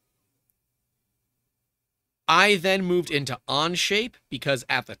 I then moved into Onshape because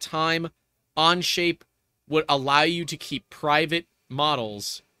at the time, Onshape would allow you to keep private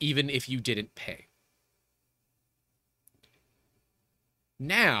models even if you didn't pay.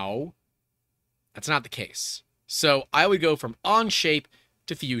 Now, that's not the case. So I would go from Onshape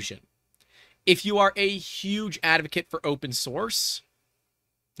to Fusion. If you are a huge advocate for open source,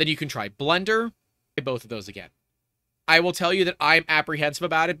 then you can try Blender. Try both of those again. I will tell you that I'm apprehensive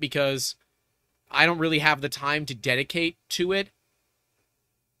about it because I don't really have the time to dedicate to it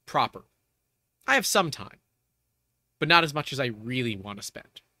proper. I have some time, but not as much as I really want to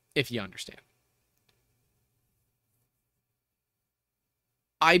spend, if you understand.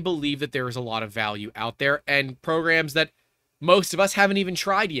 I believe that there is a lot of value out there and programs that most of us haven't even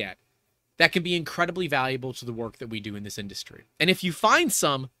tried yet that can be incredibly valuable to the work that we do in this industry. And if you find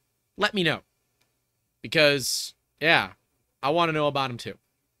some, let me know. Because, yeah, I want to know about them too.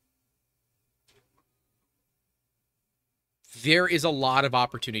 There is a lot of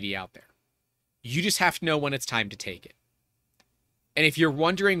opportunity out there. You just have to know when it's time to take it. And if you're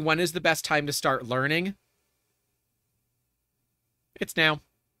wondering when is the best time to start learning, it's now.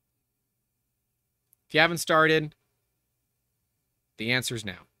 If you haven't started, the answer's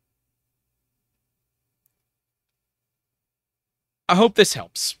now. I hope this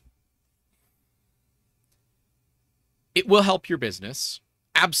helps. It will help your business.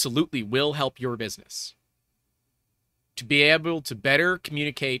 Absolutely will help your business. To be able to better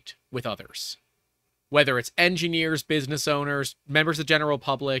communicate with others. Whether it's engineers, business owners, members of the general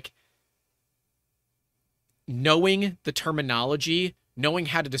public. Knowing the terminology, knowing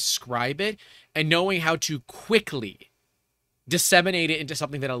how to describe it, and knowing how to quickly disseminate it into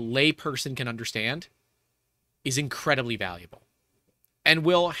something that a layperson can understand is incredibly valuable. And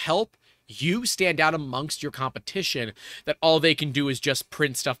will help you stand out amongst your competition that all they can do is just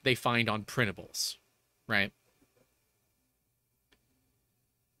print stuff they find on printables, right?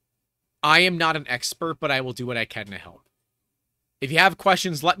 I am not an expert, but I will do what I can to help. If you have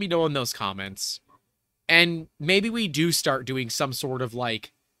questions, let me know in those comments. And maybe we do start doing some sort of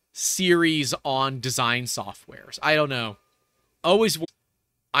like series on design softwares. I don't know.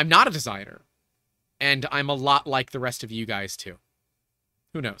 I'm not a designer. And I'm a lot like the rest of you guys too.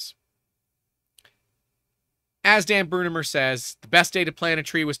 Who knows? As Dan Brunemer says, the best day to plant a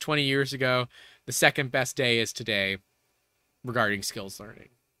tree was 20 years ago. The second best day is today regarding skills learning.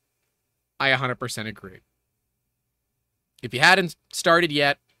 I 100% agree. If you hadn't started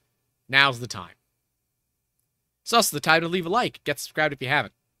yet, now's the time. It's also the time to leave a like. Get subscribed if you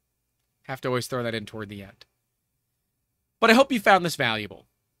haven't. Have to always throw that in toward the end. But I hope you found this valuable.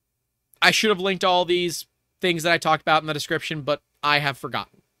 I should have linked all these things that I talked about in the description, but I have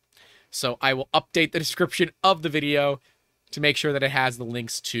forgotten. So I will update the description of the video to make sure that it has the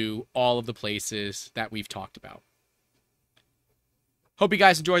links to all of the places that we've talked about. Hope you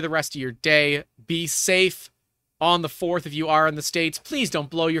guys enjoy the rest of your day. Be safe on the 4th if you are in the States. Please don't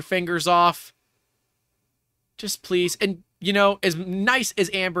blow your fingers off. Just please. And, you know, as nice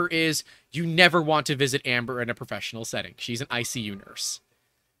as Amber is, you never want to visit Amber in a professional setting. She's an ICU nurse.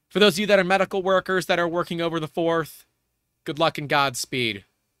 For those of you that are medical workers that are working over the 4th, good luck and Godspeed.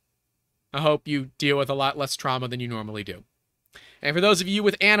 I hope you deal with a lot less trauma than you normally do. And for those of you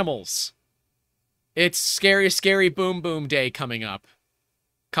with animals, it's scary, scary boom boom day coming up.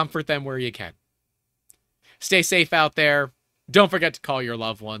 Comfort them where you can. Stay safe out there. Don't forget to call your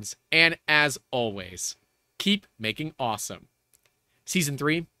loved ones. And as always, keep making awesome. Season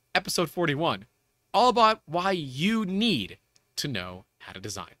 3, Episode 41. All about why you need to know how to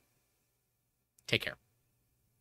design. Take care.